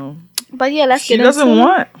don't know. But yeah, she doesn't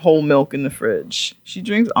want whole milk in the fridge. She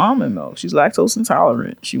drinks almond milk. She's lactose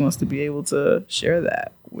intolerant. She wants to be able to share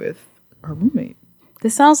that with her roommate.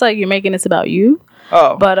 This sounds like you're making this about you.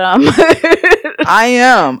 Oh. But I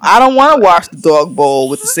am. I don't want to wash the dog bowl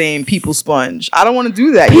with the same people sponge. I don't want to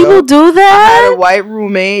do that. People do that? I had a white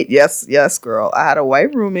roommate. Yes, girl. I had a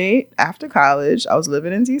white roommate after college. I was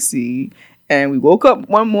living in DC. And we woke up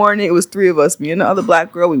one morning. It was 3 of us, me and the other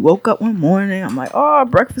black girl. We woke up one morning. I'm like, oh,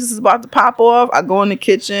 breakfast is about to pop off. I go in the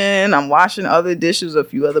kitchen. I'm washing other dishes, a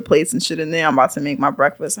few other plates and shit in there. I'm about to make my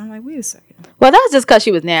breakfast. I'm like, wait a second. Well, that's just because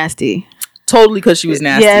she was nasty. Totally because she was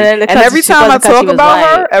nasty. Yeah, and every time I talk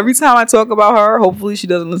about her, hopefully she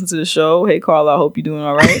doesn't listen to the show. Hey, Carla, I hope you're doing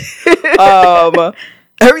all right.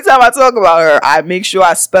 Every time I talk about her, I make sure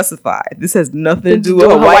I specify this has nothing to do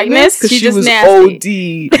with her whiteness because she was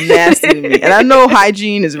nasty. OD nasty to me. And I know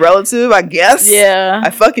hygiene is relative, I guess. Yeah. I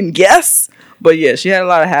fucking guess. But yeah, she had a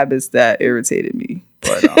lot of habits that irritated me.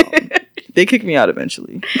 But they kicked me out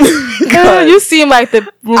eventually. You seem like the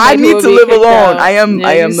I need to live alone. I am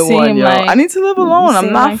the one, yo. I need to live alone.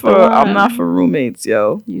 I'm not for roommates,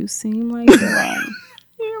 yo. You seem like the one.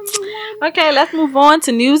 Okay, let's move on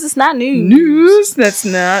to news. It's not news. News that's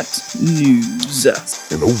not news.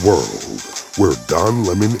 In a world where Don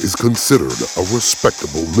Lemon is considered a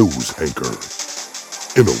respectable news anchor.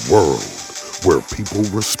 In a world where people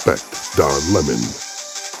respect Don Lemon.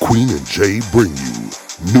 Queen and Jay bring you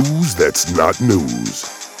news that's not news.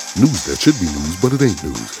 News that should be news, but it ain't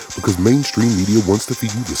news. Because mainstream media wants to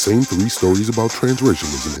feed you the same 3 stories about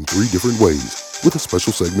transracialism in 3 different ways. With a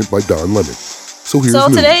special segment by Don Lemon. So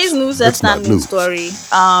today's news that's not news story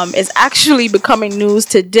is actually becoming news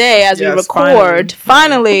today as we record.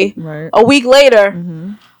 Finally a week later.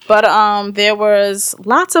 Mm-hmm. But there was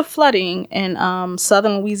lots of flooding in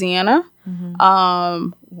southern Louisiana,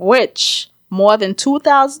 which more than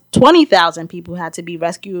 20,000 people had to be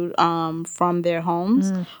rescued from their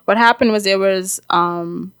homes. What happened was there was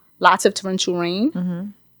lots of torrential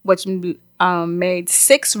rain, which made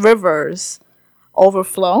 6 rivers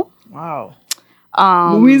overflow. Wow.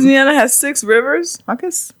 Louisiana has 6 rivers. I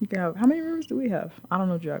guess you can have. How many rivers do we have? I don't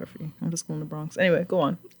know geography. I'm just going to the Bronx. Anyway, go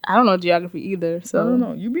on. I don't know geography either. So I don't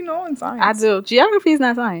know. You be knowing science. I do. Geography is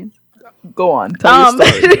not science. Go on. Tell your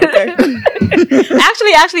story. Okay.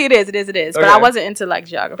 actually, it is. But okay. I wasn't into like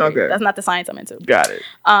geography. Okay. That's not the science I'm into. Got it.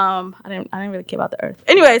 I didn't really care about the Earth.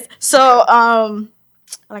 Anyways, so I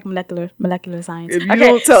like molecular science. If you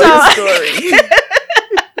don't tell your story.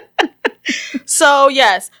 So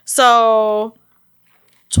yes. So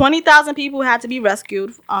 20,000 people had to be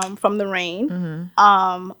rescued from the rain.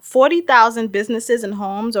 40,000 businesses and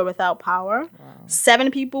homes are without power. Wow.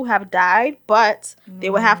 7 people have died, but they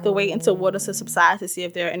will have to wait until water to subside to see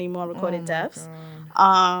if there are any more recorded deaths.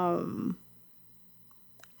 I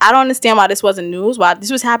don't understand why this wasn't news. Why this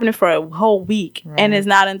was happening for a whole week, and it's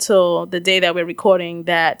not until the day that we're recording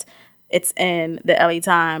that it's in the LA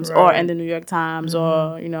Times or in the New York Times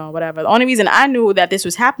or, whatever. The only reason I knew that this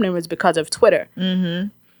was happening was because of Twitter.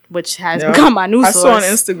 Which has become my news source. I saw on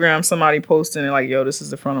Instagram somebody posting it like, yo, this is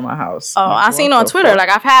the front of my house. Oh, I seen on Twitter. Like,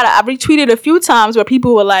 I've retweeted a few times where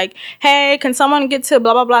people were like, hey, can someone get to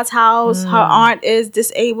blah, blah, blah's house? Her aunt is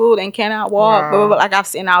disabled and cannot walk. Blah, blah, blah. Like, I've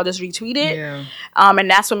seen, I'll just retweet it. Yeah.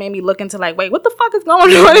 And that's what made me look into like, wait, what the fuck is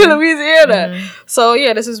going on in Louisiana? So,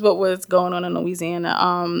 yeah, this is what was going on in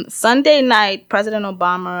Louisiana. Sunday night, President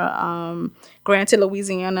Obama granted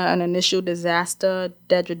Louisiana an initial disaster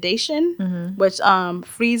degradation, which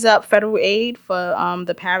frees up federal aid for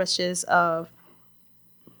the parishes of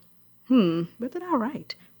what did I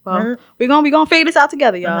write? Well, we're gonna figure this out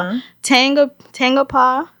together, y'all.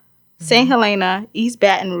 Tangapa, St. Helena, East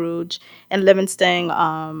Baton Rouge, and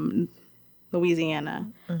Livingston, Louisiana.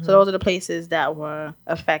 So those are the places that were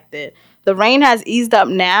affected. The rain has eased up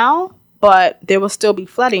now, but there will still be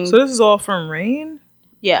flooding. So this is all from rain?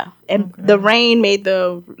 Yeah, and the rain made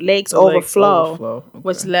the lakes overflow,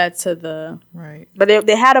 which led to the But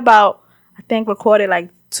they had about, I think, recorded like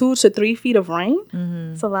 2 to 3 feet of rain.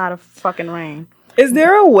 It's a lot of fucking rain. Is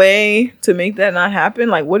there a way to make that not happen?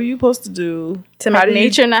 Like, what are you supposed to do to make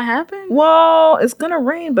nature not happen? Well, it's gonna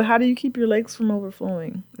rain, but how do you keep your lakes from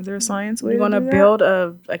overflowing? Is there a science way? You're gonna build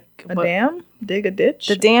a dam, dig a ditch.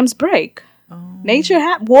 The dams break. Nature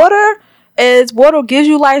water gives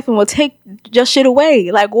you life and will take just shit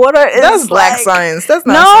away. Like, water is that's black science. That's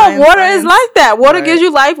not science. Water is like that. Water gives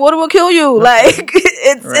you life. Water will kill you. Like,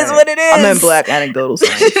 it's what it is. I meant black anecdotal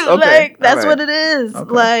science. Okay. Like, that's what it is.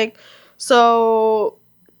 Okay. Like, so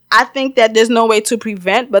I think that there's no way to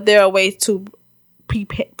prevent, but there are ways to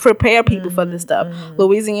prepare people for this stuff.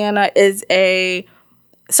 Louisiana is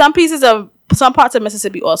some parts of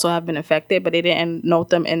Mississippi also have been affected, but they didn't note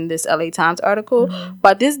them in this LA Times article.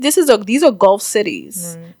 But these are Gulf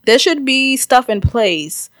cities. There should be stuff in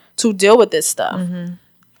place to deal with this stuff.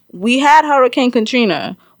 We had Hurricane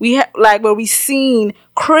Katrina. We had where we seen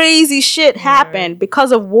crazy shit happen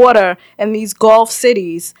because of water in these Gulf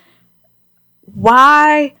cities.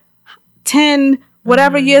 Why 10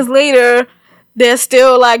 whatever years later there's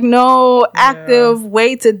still no active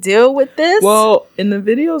way to deal with this? Well, in the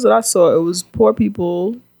videos that I saw, it was poor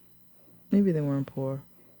people. Maybe they weren't poor.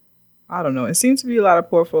 I don't know. It seems to be a lot of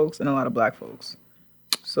poor folks and a lot of black folks.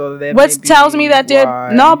 So that which tells me that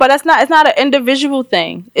no, but it's not an individual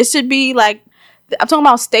thing. It should be I'm talking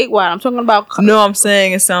about statewide. I'm talking about. No, I'm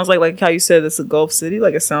saying it sounds like how you said it's a Gulf city.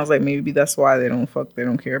 Like, it sounds like maybe that's why they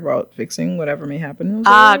don't care about fixing whatever may happen in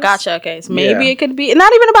those areas. Gotcha. Okay, so maybe it could be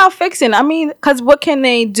not even about fixing. I mean, because what can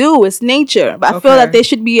they do? It's nature. But I feel that there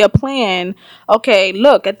should be a plan. Okay,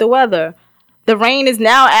 look at the weather. The rain is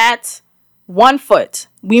now at 1 foot.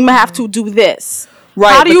 We might have to do this.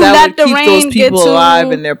 Right. How do you let the rain those people get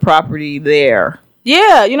alive and their property there?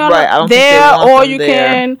 Yeah, you know, I don't there, or you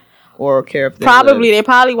can. Or care if they they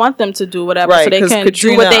probably want them to do whatever, so they can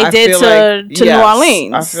Katrina, do what they did to New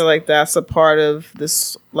Orleans. I feel like that's a part of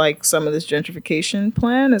this, some of this gentrification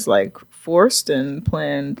plan is forced and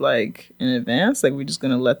planned in advance. Like, we're just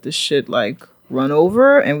gonna let this shit run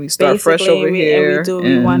over and we start fresh over here. And we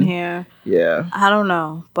do one here. Yeah. I don't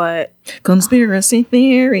know, but conspiracy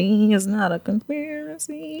theory is not a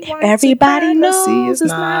conspiracy. Everybody knows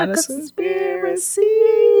it's not a conspiracy.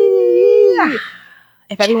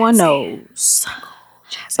 If everyone knows.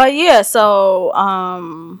 But yeah, so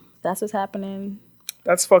that's what's happening.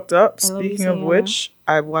 That's fucked up. Speaking of which,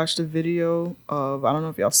 I watched a video of, I don't know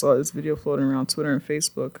if y'all saw this video floating around Twitter and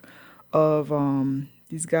Facebook of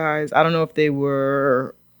these guys. I don't know if they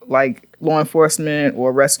were law enforcement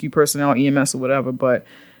or rescue personnel, EMS or whatever, but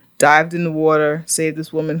dived in the water, saved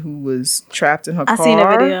this woman who was trapped in her car. I seen a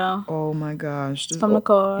video. Oh my gosh. From the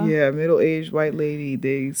car. Yeah, middle-aged white lady.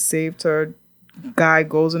 They saved her. Guy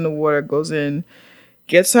goes in the water, goes in,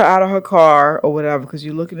 gets her out of her car or whatever, because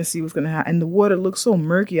you're looking to see what's going to happen. And the water looks so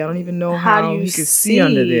murky. I don't even know how he could see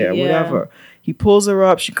under there, whatever. He pulls her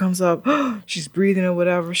up. She comes up. She's breathing or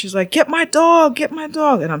whatever. She's like, get my dog.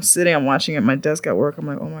 And I'm watching at my desk at work. I'm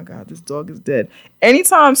like, oh my God, this dog is dead.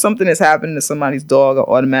 Anytime something is happening to somebody's dog, I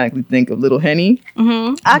automatically think of Little Henny.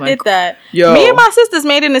 I get that. Yo. Me and my sisters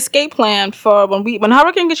made an escape plan for when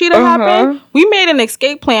Hurricane Katrina happened. We made an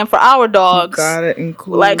escape plan for our dogs. You gotta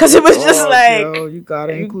include because it was just you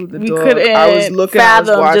gotta include the dog. I was looking, I was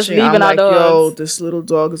watching. I'm like, yo, this little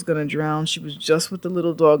dog is gonna drown. She was just with the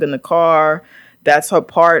little dog in the car. That's her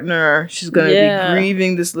partner. She's going to be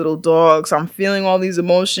grieving this little dog. So I'm feeling all these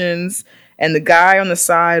emotions. And the guy on the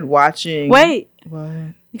side watching. Wait. What?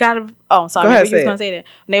 You got to... Oh, sorry. Go ahead, Maybe he was gonna say that.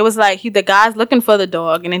 And they was like, the guy's looking for the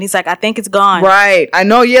dog, and then he's like, I think it's gone. Right. I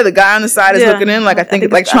know. Yeah, the guy on the side is looking in. Like I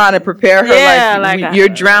think like trying to prepare her. Yeah, you're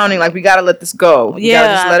drowning. Like we gotta let this go. We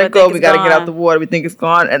gotta just let it go. We gotta get out the water. We think it's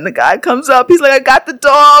gone. And the guy comes up. He's like, I got the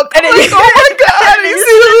dog. And then oh my god! And you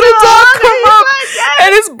see the little dog come up,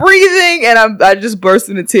 and it's breathing. And I just burst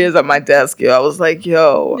into tears at my desk. Yo, I was like,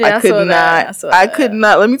 yo, I could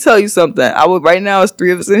not. Let me tell you something. I would right now. It's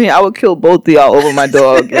 3 of us in here. I would kill both of y'all over my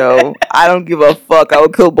dog. Yo, I don't give a fuck. I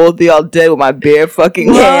would kill both of y'all dead with my bare fucking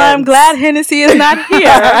hands. Well, I'm glad Hennessy is not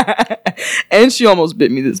here. And she almost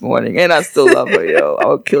bit me this morning, and I still love her, yo. I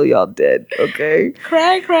would kill y'all dead, okay?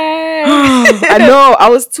 Cray. I know. I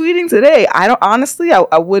was tweeting today.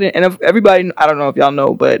 I wouldn't. And if everybody, I don't know if y'all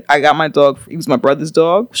know, but I got my dog. He was my brother's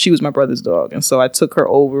dog. She was my brother's dog, and so I took her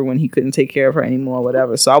over when he couldn't take care of her anymore, or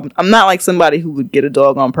whatever. So I'm not like somebody who would get a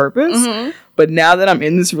dog on purpose. Mm-hmm. But now that I'm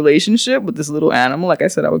in this relationship with this little animal, like I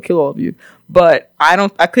said, I would kill all of you. But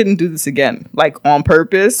I couldn't do this again. Like on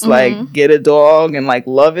purpose, like get a dog and like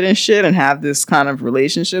love it and shit and have this kind of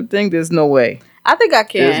relationship thing. There's no way. I think I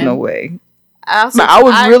can. There's no way. I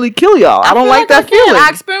would really kill y'all. I don't like that feeling. I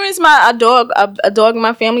experienced a dog in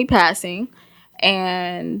my family passing,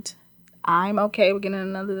 and I'm okay with getting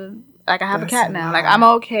another. Like I have a cat now. Like I'm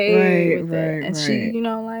okay with it. And she,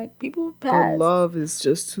 like people pass. The love is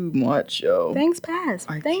just too much, yo. Things pass.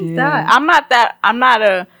 Things die. I'm not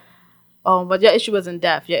a. Oh, but your issue isn't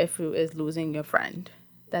death. Your issue is losing your friend.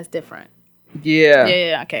 That's different. Yeah.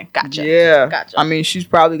 Yeah. Okay. Gotcha. Yeah. Gotcha. I mean, she's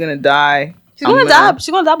probably gonna die. She's gonna die.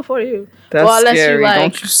 She's gonna die before you. That's scary.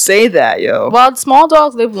 Don't you say that, yo. Well, small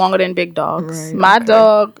dogs live longer than big dogs. Right, my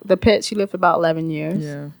dog, the pit, she lived for about 11 years.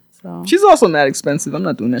 Yeah. So. She's also mad expensive. I'm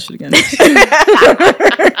not doing that shit again.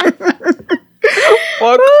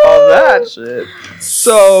 Fuck all that shit.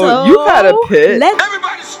 So you had a pit.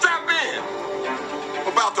 Everybody strap in.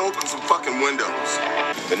 We're about to open some fucking windows.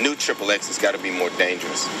 The new XXX has got to be more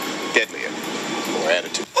dangerous, deadlier, more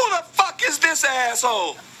attitude. Who the fuck is this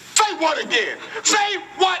asshole? Say what again? Say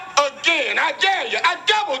what again? I dare you. I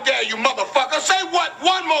double dare you, motherfucker. Say what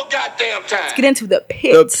one more goddamn time. Let's get into the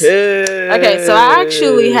pit. The pit. Okay, so I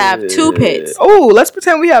actually have 2 pits. Oh, let's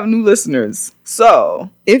pretend we have new listeners.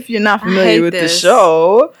 So, if you're not familiar with the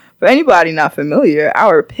show, for anybody not familiar,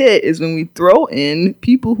 our pit is when we throw in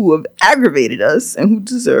people who have aggravated us and who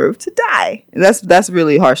deserve to die. And that's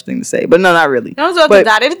really a harsh thing to say, but no, not really. They don't deserve to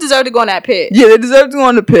die. They deserve to go in that pit. Yeah, they deserve to go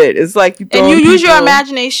in the pit. It's like you throw use your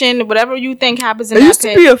imagination. Whatever you think happens in that pit. It used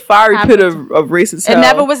to be a fiery pit of racist hell. It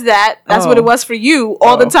never was that. That's what it was for you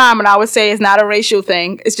all the time. And I would say it's not a racial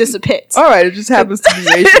thing. It's just a pit. All right, it just happens to be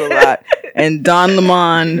racial a lot. And Don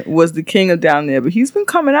Lemon was the king of down there, but he's been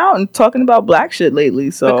coming out and talking about black shit lately.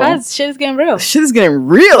 So because shit is getting real. Shit is getting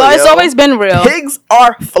real. Well, it's always been real. Pigs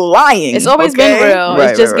are flying. It's always been real.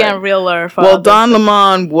 It's just getting realer. Don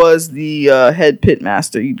Lemon was the head pit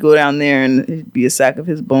master. You'd go down there and it'd be a sack of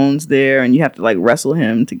his bones there, and you have to like wrestle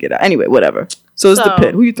him to get out. Anyway, whatever. So it's the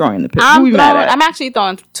pit. Who you throwing in the pit? Who we mad at? I'm actually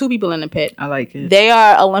throwing 2 people in the pit. I like it. They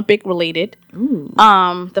are Olympic related. Ooh.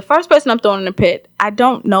 The first person I'm throwing in the pit, I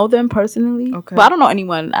don't know them personally. Okay. But I don't know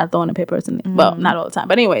anyone I throw in the pit personally. Mm-hmm. Well, not all the time.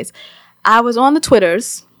 But anyways, I was on the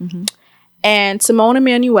Twitters, and Simone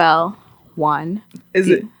Emanuel won. Is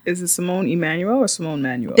it Simone Emanuel or Simone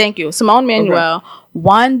Manuel? Thank you. Simone Manuel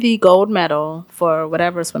won the gold medal for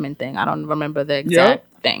whatever swimming thing. I don't remember the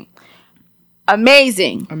exact thing.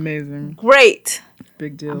 Amazing. Great.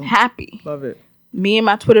 Big deal. I'm happy. Love it. Me and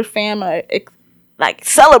my Twitter fam are like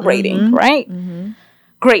celebrating, right? Mm-hmm.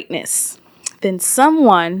 Greatness. Then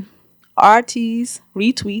someone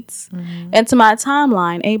retweets into my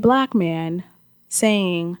timeline a black man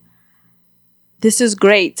saying, "This is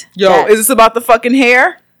great." Yo, is this about the fucking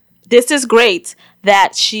hair? This is great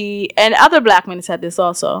that she, and other black men said this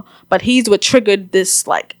also, but he's what triggered this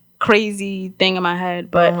like crazy thing in my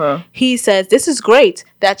head. But he says, "This is great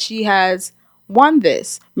that she has won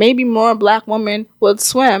this. Maybe more black women would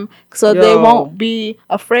swim so they won't be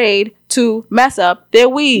afraid to mess up their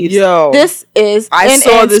weaves." Yo, this is an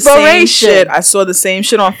inspiration. I saw the same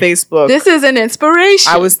shit on Facebook. This is an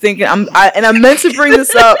inspiration. I was thinking, I meant to bring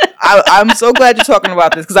this up. I'm so glad you're talking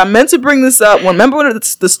about this because I meant to bring this up. Remember when at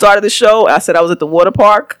the start of the show, I said I was at the water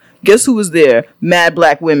park? Guess who was there? Mad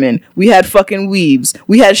black women. We had fucking weaves.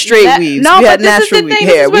 We had straight weaves. We had natural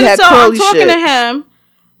hair. We had curly shit. I'm talking to him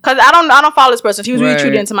because I don't follow this person. He was really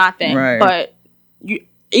treated into my thing. Right. But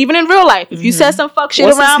even in real life, if you said some fuck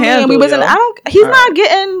shit around me and we wasn't, he's not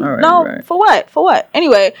getting for what? For what?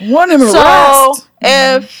 Anyway, want him arrested.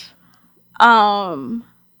 if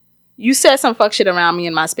you said some fuck shit around me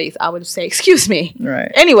in my space, I would say, excuse me.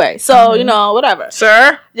 Right. Anyway, so, you know, whatever.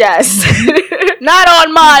 Sir? Yes. Not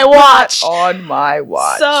on my watch. On my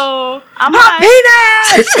watch. So, I'm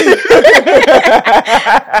penis!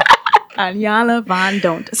 Alyana Von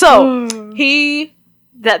Don't. So,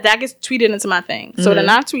 that gets tweeted into my thing. So then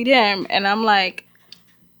I tweet him, and I'm like,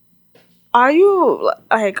 are you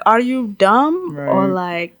dumb? Right. Or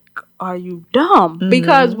like, are you dumb?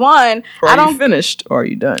 Because one, Are you finished or are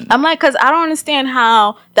you done? I'm like, because I don't understand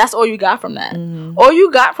how that's all you got from that. All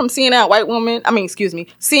you got from seeing that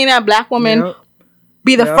seeing that black woman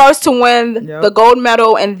be the first to win the gold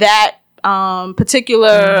medal in that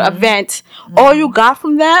particular event. All you got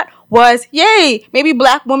from that was, yay, maybe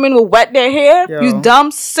black women will wet their hair. You dumb,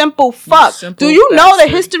 simple fuck. Do you know the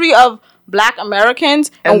history of black Americans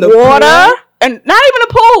and water? Pool? And not even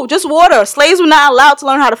a pool, just water. Slaves were not allowed to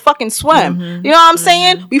learn how to fucking swim. You know what I'm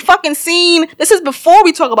saying? We fucking seen, this is before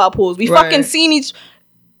we talk about pools. We fucking seen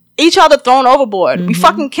each other thrown overboard. We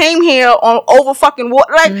fucking came here on over fucking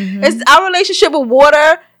water. Like, it's our relationship with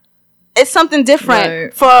water. It's something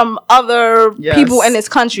different from other people in this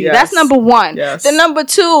country. That's number one. Then number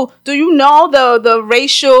two, do you know the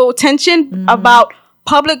racial tension about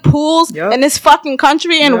public pools in this fucking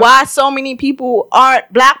country and why so many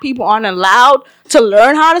black people aren't allowed to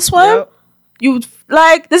learn how to swim?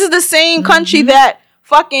 This is the same country that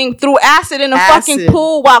fucking threw acid in a fucking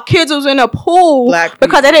pool while kids was in a pool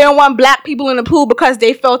because they didn't want black people in the pool because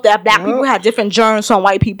they felt that black people had different germs from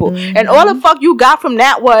white people. And all the fuck you got from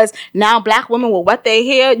that was now black women will wet their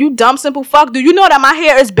hair. You dumb simple fuck. Do you know that my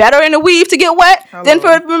hair is better in the weave to get wet than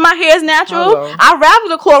when my hair is natural? I'd rather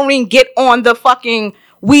the chlorine get on the fucking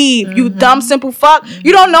weave, you dumb simple fuck.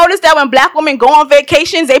 You don't notice that when black women go on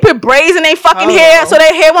vacations, they put braids in their fucking hair so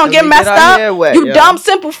their hair won't get messed up. You dumb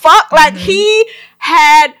simple fuck. Like, he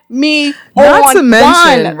had me not to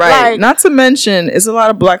mention, it's a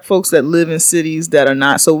lot of black folks that live in cities that are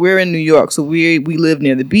not. So we're in New York, so we live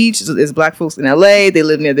near the beach. There's black folks in LA, they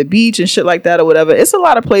live near the beach and shit like that or whatever. It's a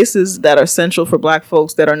lot of places that are central for black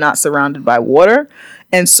folks that are not surrounded by water.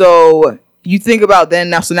 And so you think about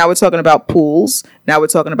now we're talking about pools. Now we're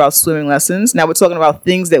talking about swimming lessons. Now we're talking about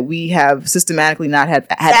things that we have systematically not had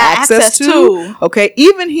access to. Okay.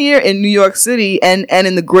 Even here in New York City and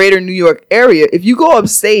in the greater New York area, if you go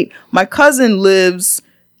upstate, my cousin lives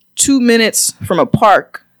 2 minutes from a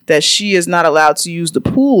park that she is not allowed to use the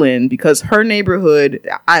pool in because her neighborhood,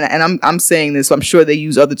 and I'm saying this, so I'm sure they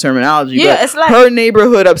use other terminology, but it's like her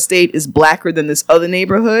neighborhood upstate is blacker than this other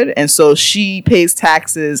neighborhood, and so she pays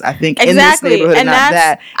taxes, I think, in this neighborhood and not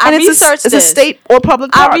that. And it's a state or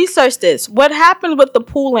public park. I researched this. What happened with the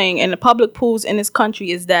pooling and the public pools in this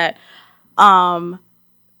country is that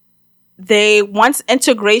once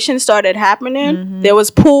integration started happening, there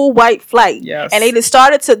was pool white flight, and they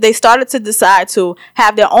started to decide to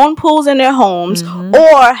have their own pools in their homes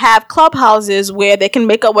or have clubhouses where they can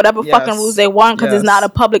make up whatever fucking rules they want because it's not a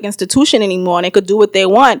public institution anymore and they could do what they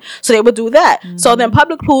want. So they would do that. So then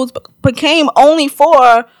public pools became only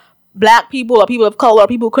for black people or people of color or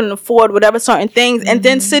people who couldn't afford whatever certain things, and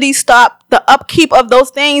then cities stopped the upkeep of those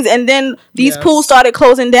things, and then these pools started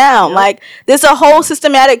closing down. Like, there's a whole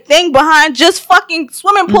systematic thing behind just fucking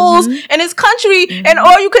swimming pools in this country, and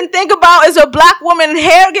all you can think about is a black woman's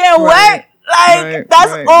hair getting wet. Like,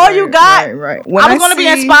 that's all you got. I was going to be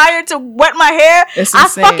inspired to wet my hair. I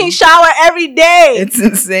fucking shower every day. It's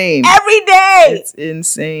insane. Every day. It's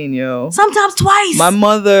insane, yo. Sometimes twice. My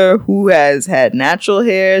mother, who has had natural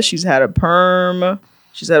hair, she's had a perm.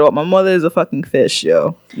 She said, "Well, my mother is a fucking fish,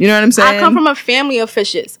 yo." You know what I'm saying? I come from a family of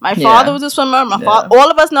fishes. My father was a swimmer. My father,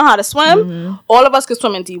 all of us know how to swim. All of us could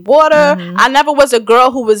swim in deep water. I never was a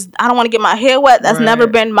girl who was, I don't want to get my hair wet. That's never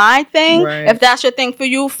been my thing. If that's your thing for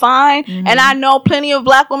you, fine. And I know plenty of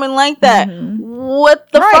black women like that.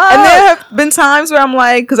 What the fuck? And there have been times where I'm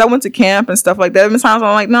like, because I went to camp and stuff like that. There have been times where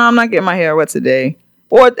I'm like, no, I'm not getting my hair wet today.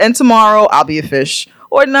 And tomorrow I'll be a fish.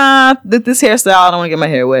 Or nah, this hairstyle, I don't want to get my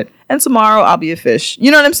hair wet. And tomorrow I'll be a fish.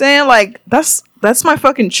 You know what I'm saying? Like, that's my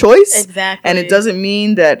fucking choice. Exactly. And it doesn't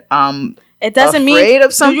mean that it doesn't afraid mean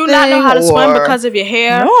of something. Do you not know how to swim because of your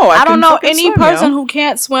hair? No, I don't know any person who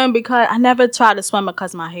can't swim because I never tried to swim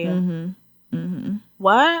because of my hair.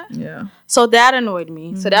 What? Yeah. So that annoyed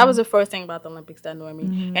me. So that was the first thing about the Olympics that annoyed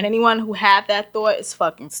me. And anyone who had that thought is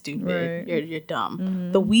fucking stupid. You're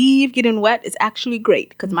dumb. The weave getting wet is actually great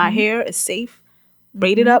because my hair is safe,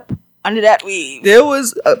 braided up, under that weave. There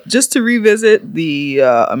was just to revisit the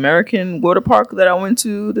American water park that I went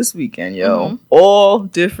to this weekend, yo. All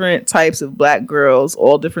different types of black girls,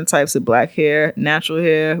 all different types of black hair, natural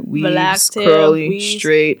hair, weaves, curly,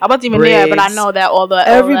 straight. I wasn't even braids. there, but I know that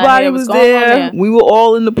everybody all was going there. on We were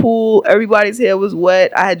all in the pool. Everybody's hair was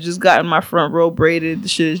wet. I had just gotten my front row braided. The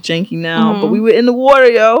shit is janky now, but we were in the water,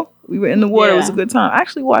 yo. We were in the water. It was a good time. I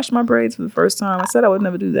actually washed my braids for the first time. I said I would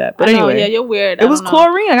never do that. But anyway. Yeah, you're weird. It was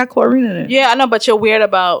chlorine. I got chlorine in it. Yeah, I know, but you're weird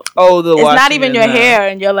about... Oh, the it's washing not even your hair,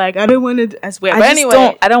 and you're like, I don't want to... That's weird. But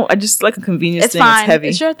anyway... I just like a convenience it's thing. Fine. It's heavy.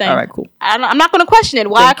 It's your thing. All right, cool. I'm not going to question it.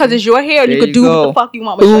 Why? Because it's your hair, and you could do what the fuck you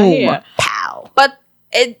want with your hair. Pow. But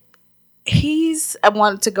I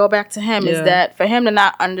wanted to go back to him, is that for him to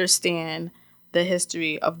not understand the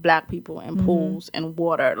history of black people in pools and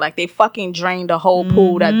water. Like, they fucking drained the whole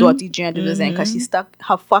pool that Dorothy Janders was in because she stuck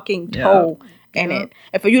her fucking toe in it.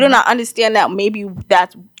 And for you to not understand that, maybe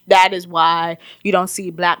that is why you don't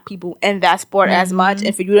see black people in that sport as much.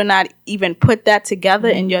 And for you to not even put that together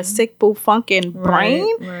in your sick boo funkin'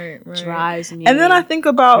 brain drives me. And then I think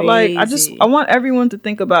about crazy. I want everyone to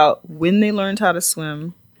think about when they learned how to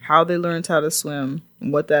swim, how they learned how to swim,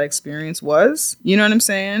 and what that experience was. You know what I'm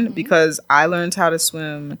saying? Because I learned how to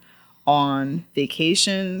swim on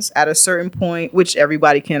vacations at a certain point, which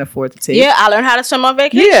everybody can't afford to take. Yeah, I learned how to swim on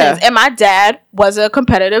vacations. Yeah. And my dad was a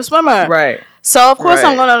competitive swimmer. Right. So of course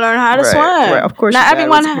I'm gonna learn how to swim. Right. Of course, not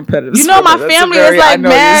everyone. You know, my family is like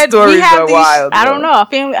mad. We have these. Wild, I don't know.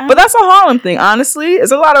 But that's a Harlem thing, honestly.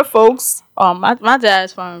 There's a lot of folks. My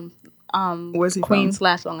dad's from where's he Queens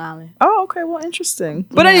from? / Long Island. Oh, okay. Well, interesting.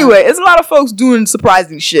 But anyway, it's a lot of folks doing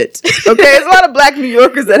surprising shit. Okay, there's a lot of black New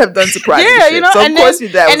Yorkers that have done surprising shit. You know, so of course your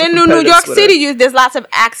dad was and in New York City, there's lots of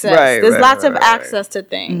access. There's lots of access to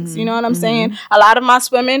things. You know what I'm saying? A lot of my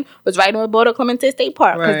swimming was right on the border of Clemente State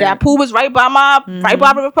Park because that pool was right by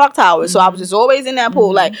River Park Tower. So I was just always in that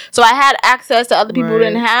pool. Like, so I had access to other people who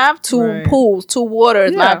didn't have pools, to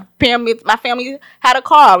waters. Yeah. My family had a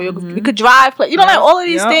car. We could drive. You know, like all of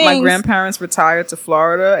these things. My grandparents retired to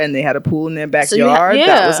Florida and they had a pool in their backyard.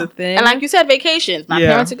 That was a thing. And like you said, vacations. My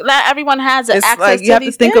parents, everyone has access like, to you have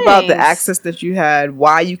these to think things. about the access that you had,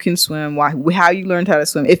 why you can swim, how you learned how to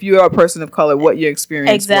swim. If you're a person of color, what your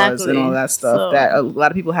experience was and all that stuff. So, that a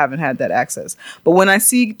lot of people haven't had that access. But when I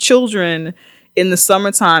see children in the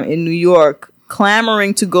summertime in New York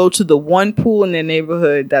clamoring to go to the one pool in their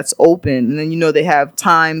neighborhood that's open, and then they have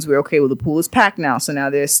times where the pool is packed now, so now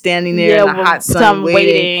they're standing there in the hot sun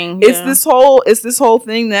waiting. It's this whole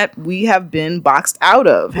thing that we have been boxed out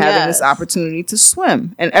of, having this opportunity to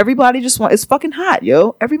swim, and everybody just it's fucking hot,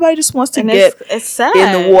 yo. Everybody just wants to get it's sad.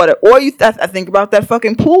 in the water. Or I think about that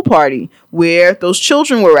fucking pool party where those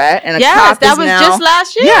children were at, and a cop that was just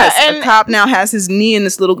last year. Yes, and a cop now has his knee in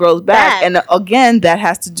this little girl's back. And again, that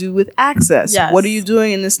has to do with access. Yes. What are you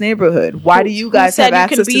doing in this neighborhood? Why do you guys have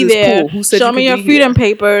access to this pool? Who said Show me your freedom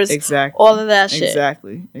papers. Exactly. All of that shit.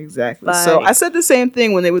 Exactly. So I said the same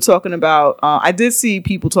thing when they were talking about. I did see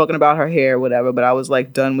people talking about her hair, or whatever, but I was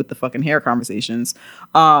like done with the fucking hair conversations.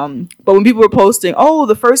 But when people were posting,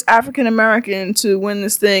 the first African American to win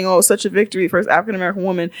this thing, such a victory, first African American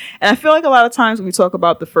woman, and I feel like a lot of times when we talk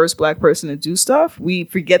about the first black person to do stuff, we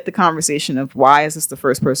forget the conversation of why is this the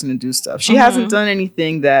first person to do stuff. She hasn't done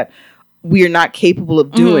anything that we are not capable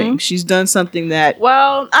of doing. She's done something that...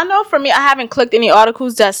 Well, I know for me, I haven't clicked any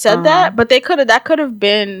articles that said that, but that could have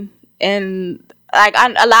been in... Like,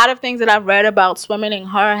 a lot of things that I've read about swimming and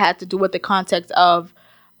her had to do with the context of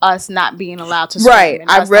us not being allowed to swim. Right.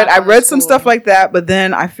 I read some stuff like that, but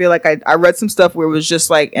then I feel like I read some stuff where it was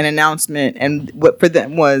just like an announcement, and what for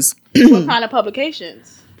them was... What kind of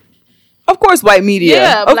publications? Of course, white media.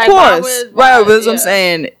 Yeah, of course. Right, but I'm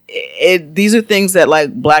saying, these are things that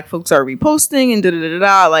like black folks are reposting and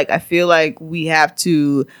da-da-da-da-da. Like, I feel like we have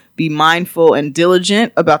to be mindful and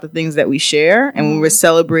diligent about the things that we share. And when we're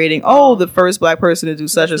celebrating, the first black person to do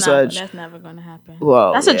such and such. That's never going to happen.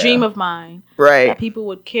 Well, that's a dream of mine. Right. That people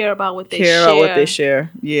would care about what they share.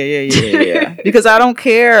 Yeah. Because I don't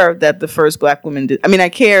care that the first black woman did. I mean, I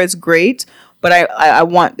care. It's great. But I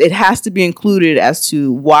want, it has to be included as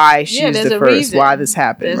to why she's the first, reason. Why this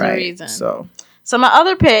happened, there's a reason. So my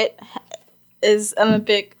other pit is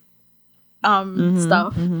Olympic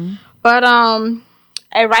stuff. But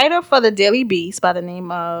a writer for the Daily Beast by the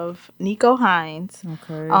name of Nico Hines.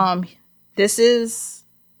 Okay. This is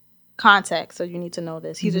context, so you need to know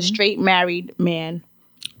this. He's a straight married man.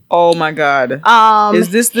 Oh my God.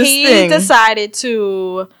 Is this he thing? He decided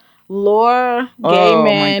to lure Oh,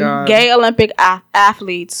 my God. gay Olympic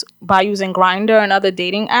athletes by using Grindr and other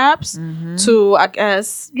dating apps to, I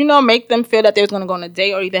guess, make them feel that they was going to go on a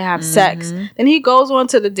date or either have sex. Then he goes on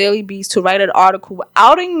to the Daily Beast to write an article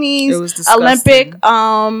outing It was disgusting.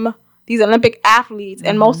 these Olympic athletes,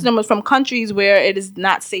 and most of them are from countries where it is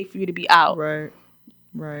not safe for you to be out. Right.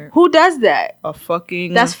 Who does that? A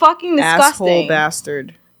fucking That's fucking disgusting. asshole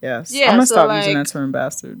bastard. Yes. Yeah, I'm gonna so, stop using like- that term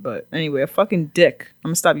bastard. But anyway, a fucking dick. I'm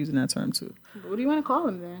gonna stop using that term too. What do you want to call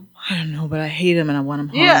him then? I don't know, but I hate him and I want him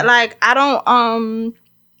home. Yeah, like I don't.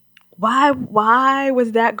 Why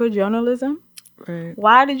was that good journalism? Right.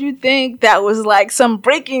 Why did you think that was like some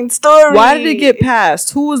breaking story? Why did it get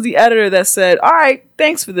passed? Who was the editor that said, "All right,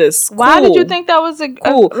 thanks for this"? Why did Cool. you think that was a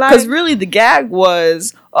Cool? Because really, the gag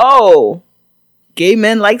was, "Oh, gay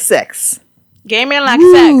men like sex." gay men like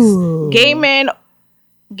sex?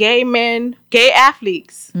 Gay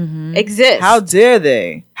athletes exist. How dare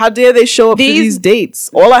they? How dare they show up to these dates?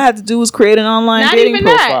 All I had to do was create an online Not dating even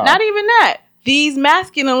profile. that. Not even that. These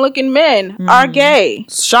masculine looking men are gay.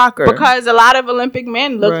 Shocker. Because a lot of Olympic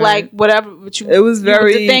men look Right. like whatever what you it was you would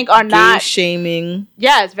very think are gay not shaming.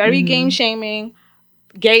 Yes, very game shaming,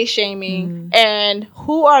 gay shaming, and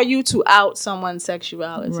who are you to out someone's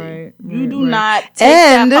sexuality? Right, You do right. not take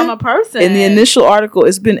And that from a person. In the initial article,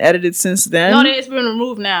 it's been edited since then. no, it's been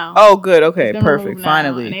removed now. Oh, good. Okay, It's been perfect. removed now,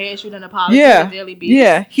 Finally. and they issued an apology Yeah, to the Daily Beast.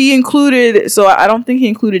 yeah. He included. So I don't think he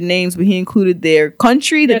included names, but he included their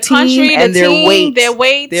country, the Their team, country, and the their team, weight, their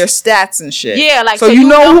weight, their stats and shit. yeah, like so you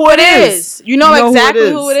know who it is. is. You know who it exactly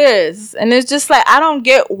is. who it is, and it's just like I don't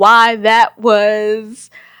get why that was.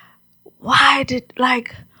 Why did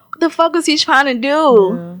like? What the fuck was he trying to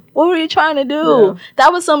do? What were you trying to do?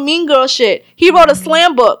 That was some mean girl shit. He wrote a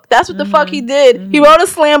slam book. That's what the fuck he did. He wrote a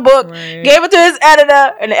slam book, Right. gave it to his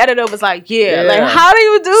editor, and the editor was like, yeah. Like, how do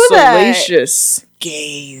you do that? Salacious.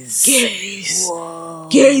 Gays.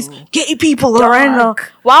 Gay people are in the.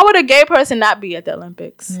 Why would a gay person not be at the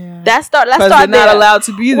Olympics? Let's start Because they're not there. allowed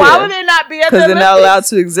to be there. Why would they not be at the Because Olympics? they're not allowed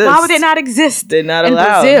to exist. Why would they not exist? They're not in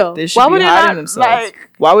allowed. Brazil? They should Why be would they hiding not, themselves. like-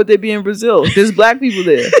 Why would they be in Brazil? There's black people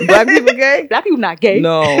there. Black people gay? Black people not gay.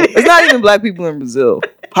 No, it's not even black people in Brazil.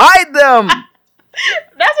 Hide them.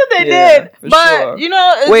 That's what they Yeah, did. for But sure.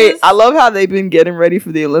 it's Wait, just- I love how they've been getting ready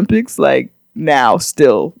for the Olympics. Like now,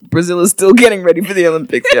 still, Brazil is still getting ready for the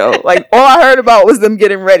Olympics, yo. Like all I heard about was them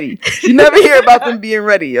getting ready. You never hear about them being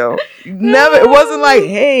ready, yo. You never. It wasn't like,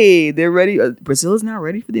 hey, they're ready. Brazil is now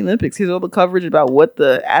ready for the Olympics. Here's all the coverage about what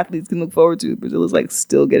the athletes can look forward to. Brazil is like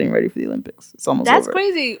still getting ready for the Olympics. It's almost That's over.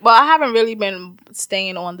 crazy. Well, I haven't really been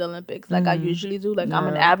staying on the Olympics like I usually do. Like I'm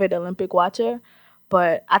an avid Olympic watcher,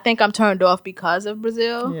 but I think I'm turned off because of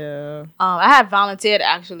Brazil. Yeah. I had volunteered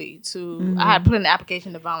actually to. I had put in an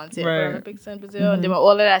application to volunteer for Right. Olympics in Brazil, and then when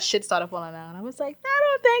all of that shit started falling out, I was like, I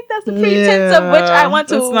don't think that's the pretense of which I want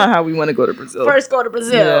to. That's not how we want to go to Brazil. first go to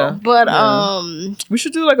Brazil. Yeah. But Yeah. We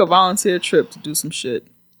should do like a volunteer trip to do some shit.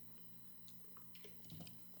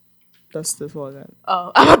 That's all I got.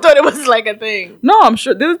 oh, I thought it was like a thing. No, I'm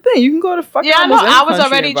sure there's a thing. You can go to fucking Yeah, I know. almost any I was country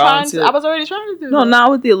already and trying. volunteer. I was already trying to do. No, that.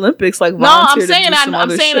 not with the Olympics. Like No, I'm volunteer to saying do some I'm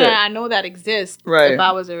other saying shit. that I know that exists. Right. If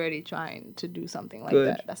I was already trying to do something like Good.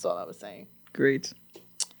 that, that's all I was saying. Great.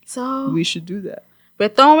 So We should do that. we're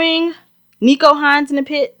throwing Nico Hines in the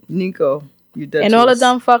pit, Nico, you're dead. and to all the us.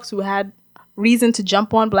 dumb fucks who had reason to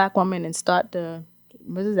jump on black women and start the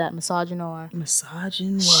what is that misogynoir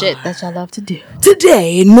Misogynoir. shit that y'all love to do.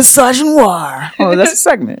 Today in Misogynoir. Oh, that's a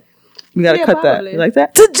segment. We gotta Yeah, cut probably. that. You like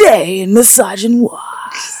that? Today in Misogynoir.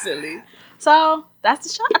 Silly. So that's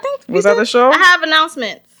the show. I think. Was that the show? I have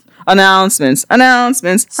announcements. Announcements.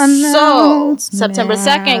 So September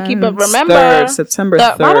 2nd. Keep it. Remember September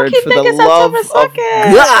Why do I 3rd. keep For the thinking love September of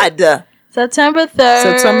 2nd? God. September 3rd.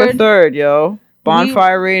 September 3rd, yo.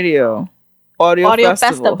 Bonfire Radio. Audio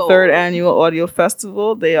Festival. 3rd annual Audio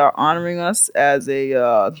Festival. They are honoring us as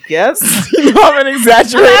a guest. You know, I'm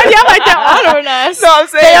exaggerating. Y'all like that honoring us. No, I'm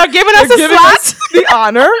saying They are giving us they're a giving slot. us the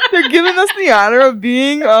honor. They're giving us the honor of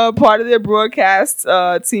being part of their broadcast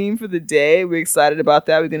team for the day. We're excited about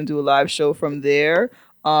that. We're going to do a live show from there.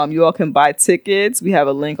 You all can buy tickets. We have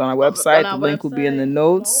a link on our website. our The link will be in the website.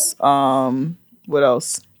 notes. What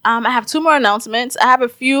else? I have 2 more announcements. I have a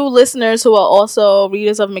few listeners who are also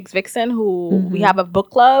readers of Mixed Vixen who we have a book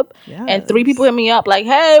club. And 3 people hit me up like,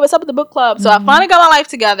 hey, what's up with the book club? So I finally got my life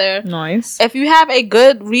together. Nice. If you have a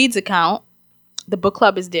Goodreads account, the book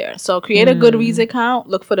club is there. So create a Goodreads account,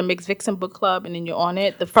 look for the Mixed Vixen book club, and then you're on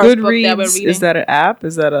it. The first book that we're Goodreads, reading. is that an app?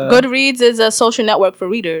 Is that a... Goodreads is a social network for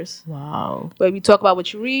readers Wow. where we talk about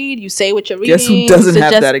what you read, you say what you're reading. Guess who doesn't have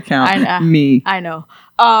suggest- that account? I know. Me. I know.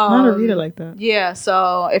 Not a reader like that. Yeah,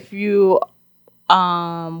 so if you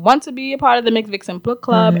want to be a part of the Mixed Vixen Book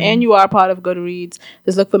Club and you are a part of Goodreads,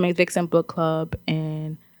 just look for Mixed Vixen Book Club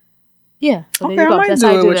and yeah. So Okay, there you I go. might That's do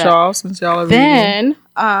how you it do with that. y'all since y'all are reading. Then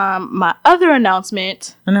my other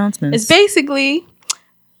announcements is basically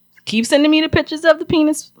keep sending me the pictures of the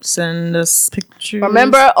penis. Send us pictures.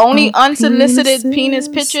 Remember, only of unsolicited penises. penis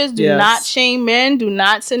pictures. Do Yes. not shame men. Do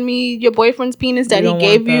not send me your boyfriend's penis that We he don't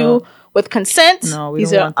gave want you that. with consent. No, we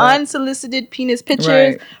These don't are want that. unsolicited penis pictures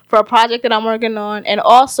Right. for a project that I'm working on. And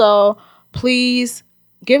also, please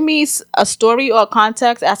give me a story or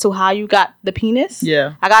context as to how you got the penis.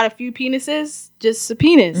 Yeah. I got a few penises, just a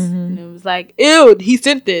penis. And it was like, ew, he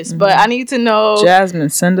sent this. But I need to know.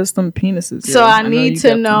 Jasmine, send us some penises. So yo. I know need you to get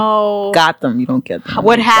them. know Got them. You don't get them.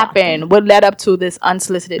 what You got happened, what led up to this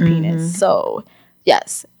unsolicited penis. So,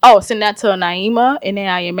 yes. Oh, send that to Naima,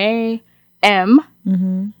 Naima,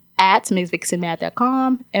 at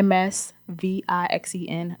mixvixenmad.com,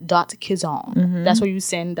 MSVIXEN.Kizon. That's where you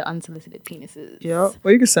send the unsolicited penises. Yep.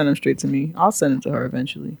 Or you can send them straight to me. I'll send them to her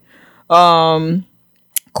eventually.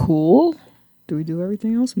 Cool. Do we do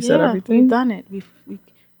everything else? We said everything. We've done it. We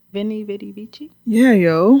Vini, Vidi, Vici. Yeah,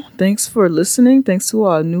 yo. Thanks for listening. Thanks to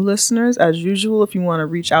our new listeners. As usual, if you want to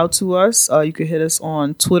reach out to us, you can hit us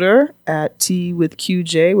on Twitter at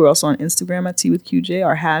TWithQJ. We're also on Instagram at TWithQJ.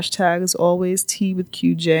 Our hashtag is always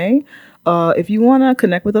TWithQJ. If you want to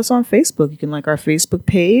connect with us on Facebook, you can like our Facebook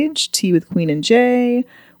page, Tea with Queen and J.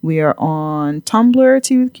 We are on Tumblr,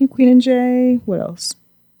 Tea with Queen and J. What else?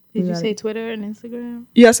 Did you say Twitter and Instagram?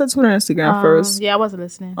 Yeah, I said Twitter and Instagram first. Yeah, I wasn't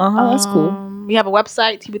listening. That's cool. We have a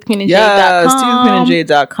website, teawithqueenandj.com. Yes,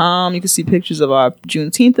 teawithqueenandj.com. You can see pictures of our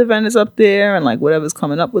Juneteenth event is up there, and like whatever's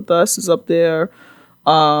coming up with us is up there.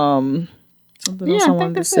 Something else I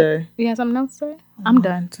wanted to say. You have something else to say? I'm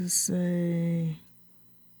done. To say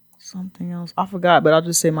something else. I forgot, but I'll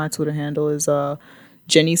just say my Twitter handle is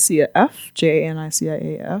JaniCiaF,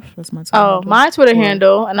 JaniCiaF. That's my Twitter handle. My Twitter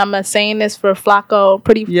handle, and I'm saying this for Flacco,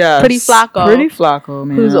 pretty Flacco. Pretty Flacco,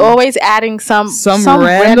 man. Who's always adding some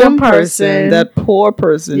random person. That poor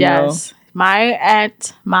person, yes. My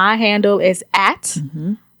handle is at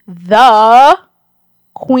the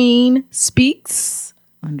Queen Speaks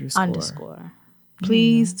 _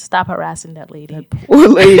 Please stop harassing that lady. That poor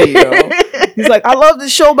lady, yo. He's like, I love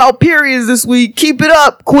this show about periods this week. Keep it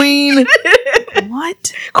up, Queen.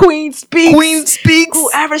 What? Queen Speaks. Queen Speaks.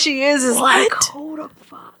 Whoever she is like, who the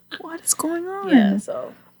fuck? What is going on? Yeah,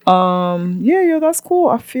 so. Yeah, that's cool.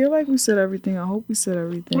 I feel like we said everything. I hope we said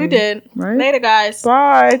everything. We did. Right? Later, guys.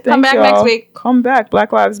 Bye. Come back next week. Come back.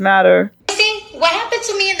 Black Lives Matter. See, what happened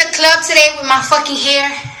to me in the club today with my fucking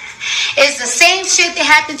hair is the same shit that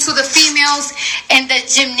happened to the females in the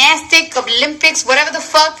gymnastic Olympics, whatever the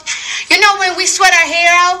fuck. You know, when we sweat our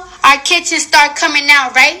hair out, our kitchens start coming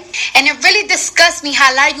out, right? And it really disgusts me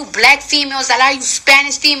how a lot of you black females, a lot of you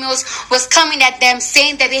Spanish females was coming at them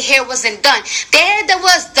saying that their hair wasn't done. Their hair that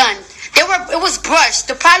was done. It was brushed.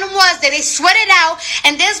 The problem was that they sweated out,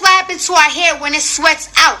 and this is what happens to our hair when it sweats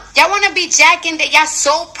out. Y'all want to be jacking that y'all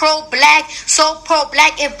so pro-black, so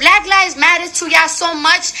pro-black. If Black Lives Matter to y'all so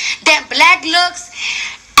much, then black looks,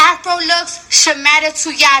 Afro looks should matter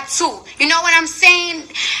to y'all too. You know what I'm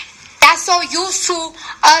saying? Y'all so used to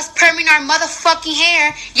us perming our motherfucking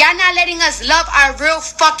hair. Y'all not letting us love our real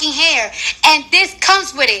fucking hair. And this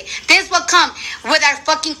comes with it. This will come with our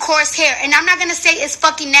fucking coarse hair. And I'm not gonna say it's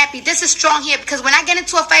fucking nappy. This is strong hair because when I get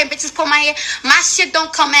into a fight and bitches pull my hair, my shit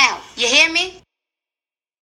don't come out. You hear me?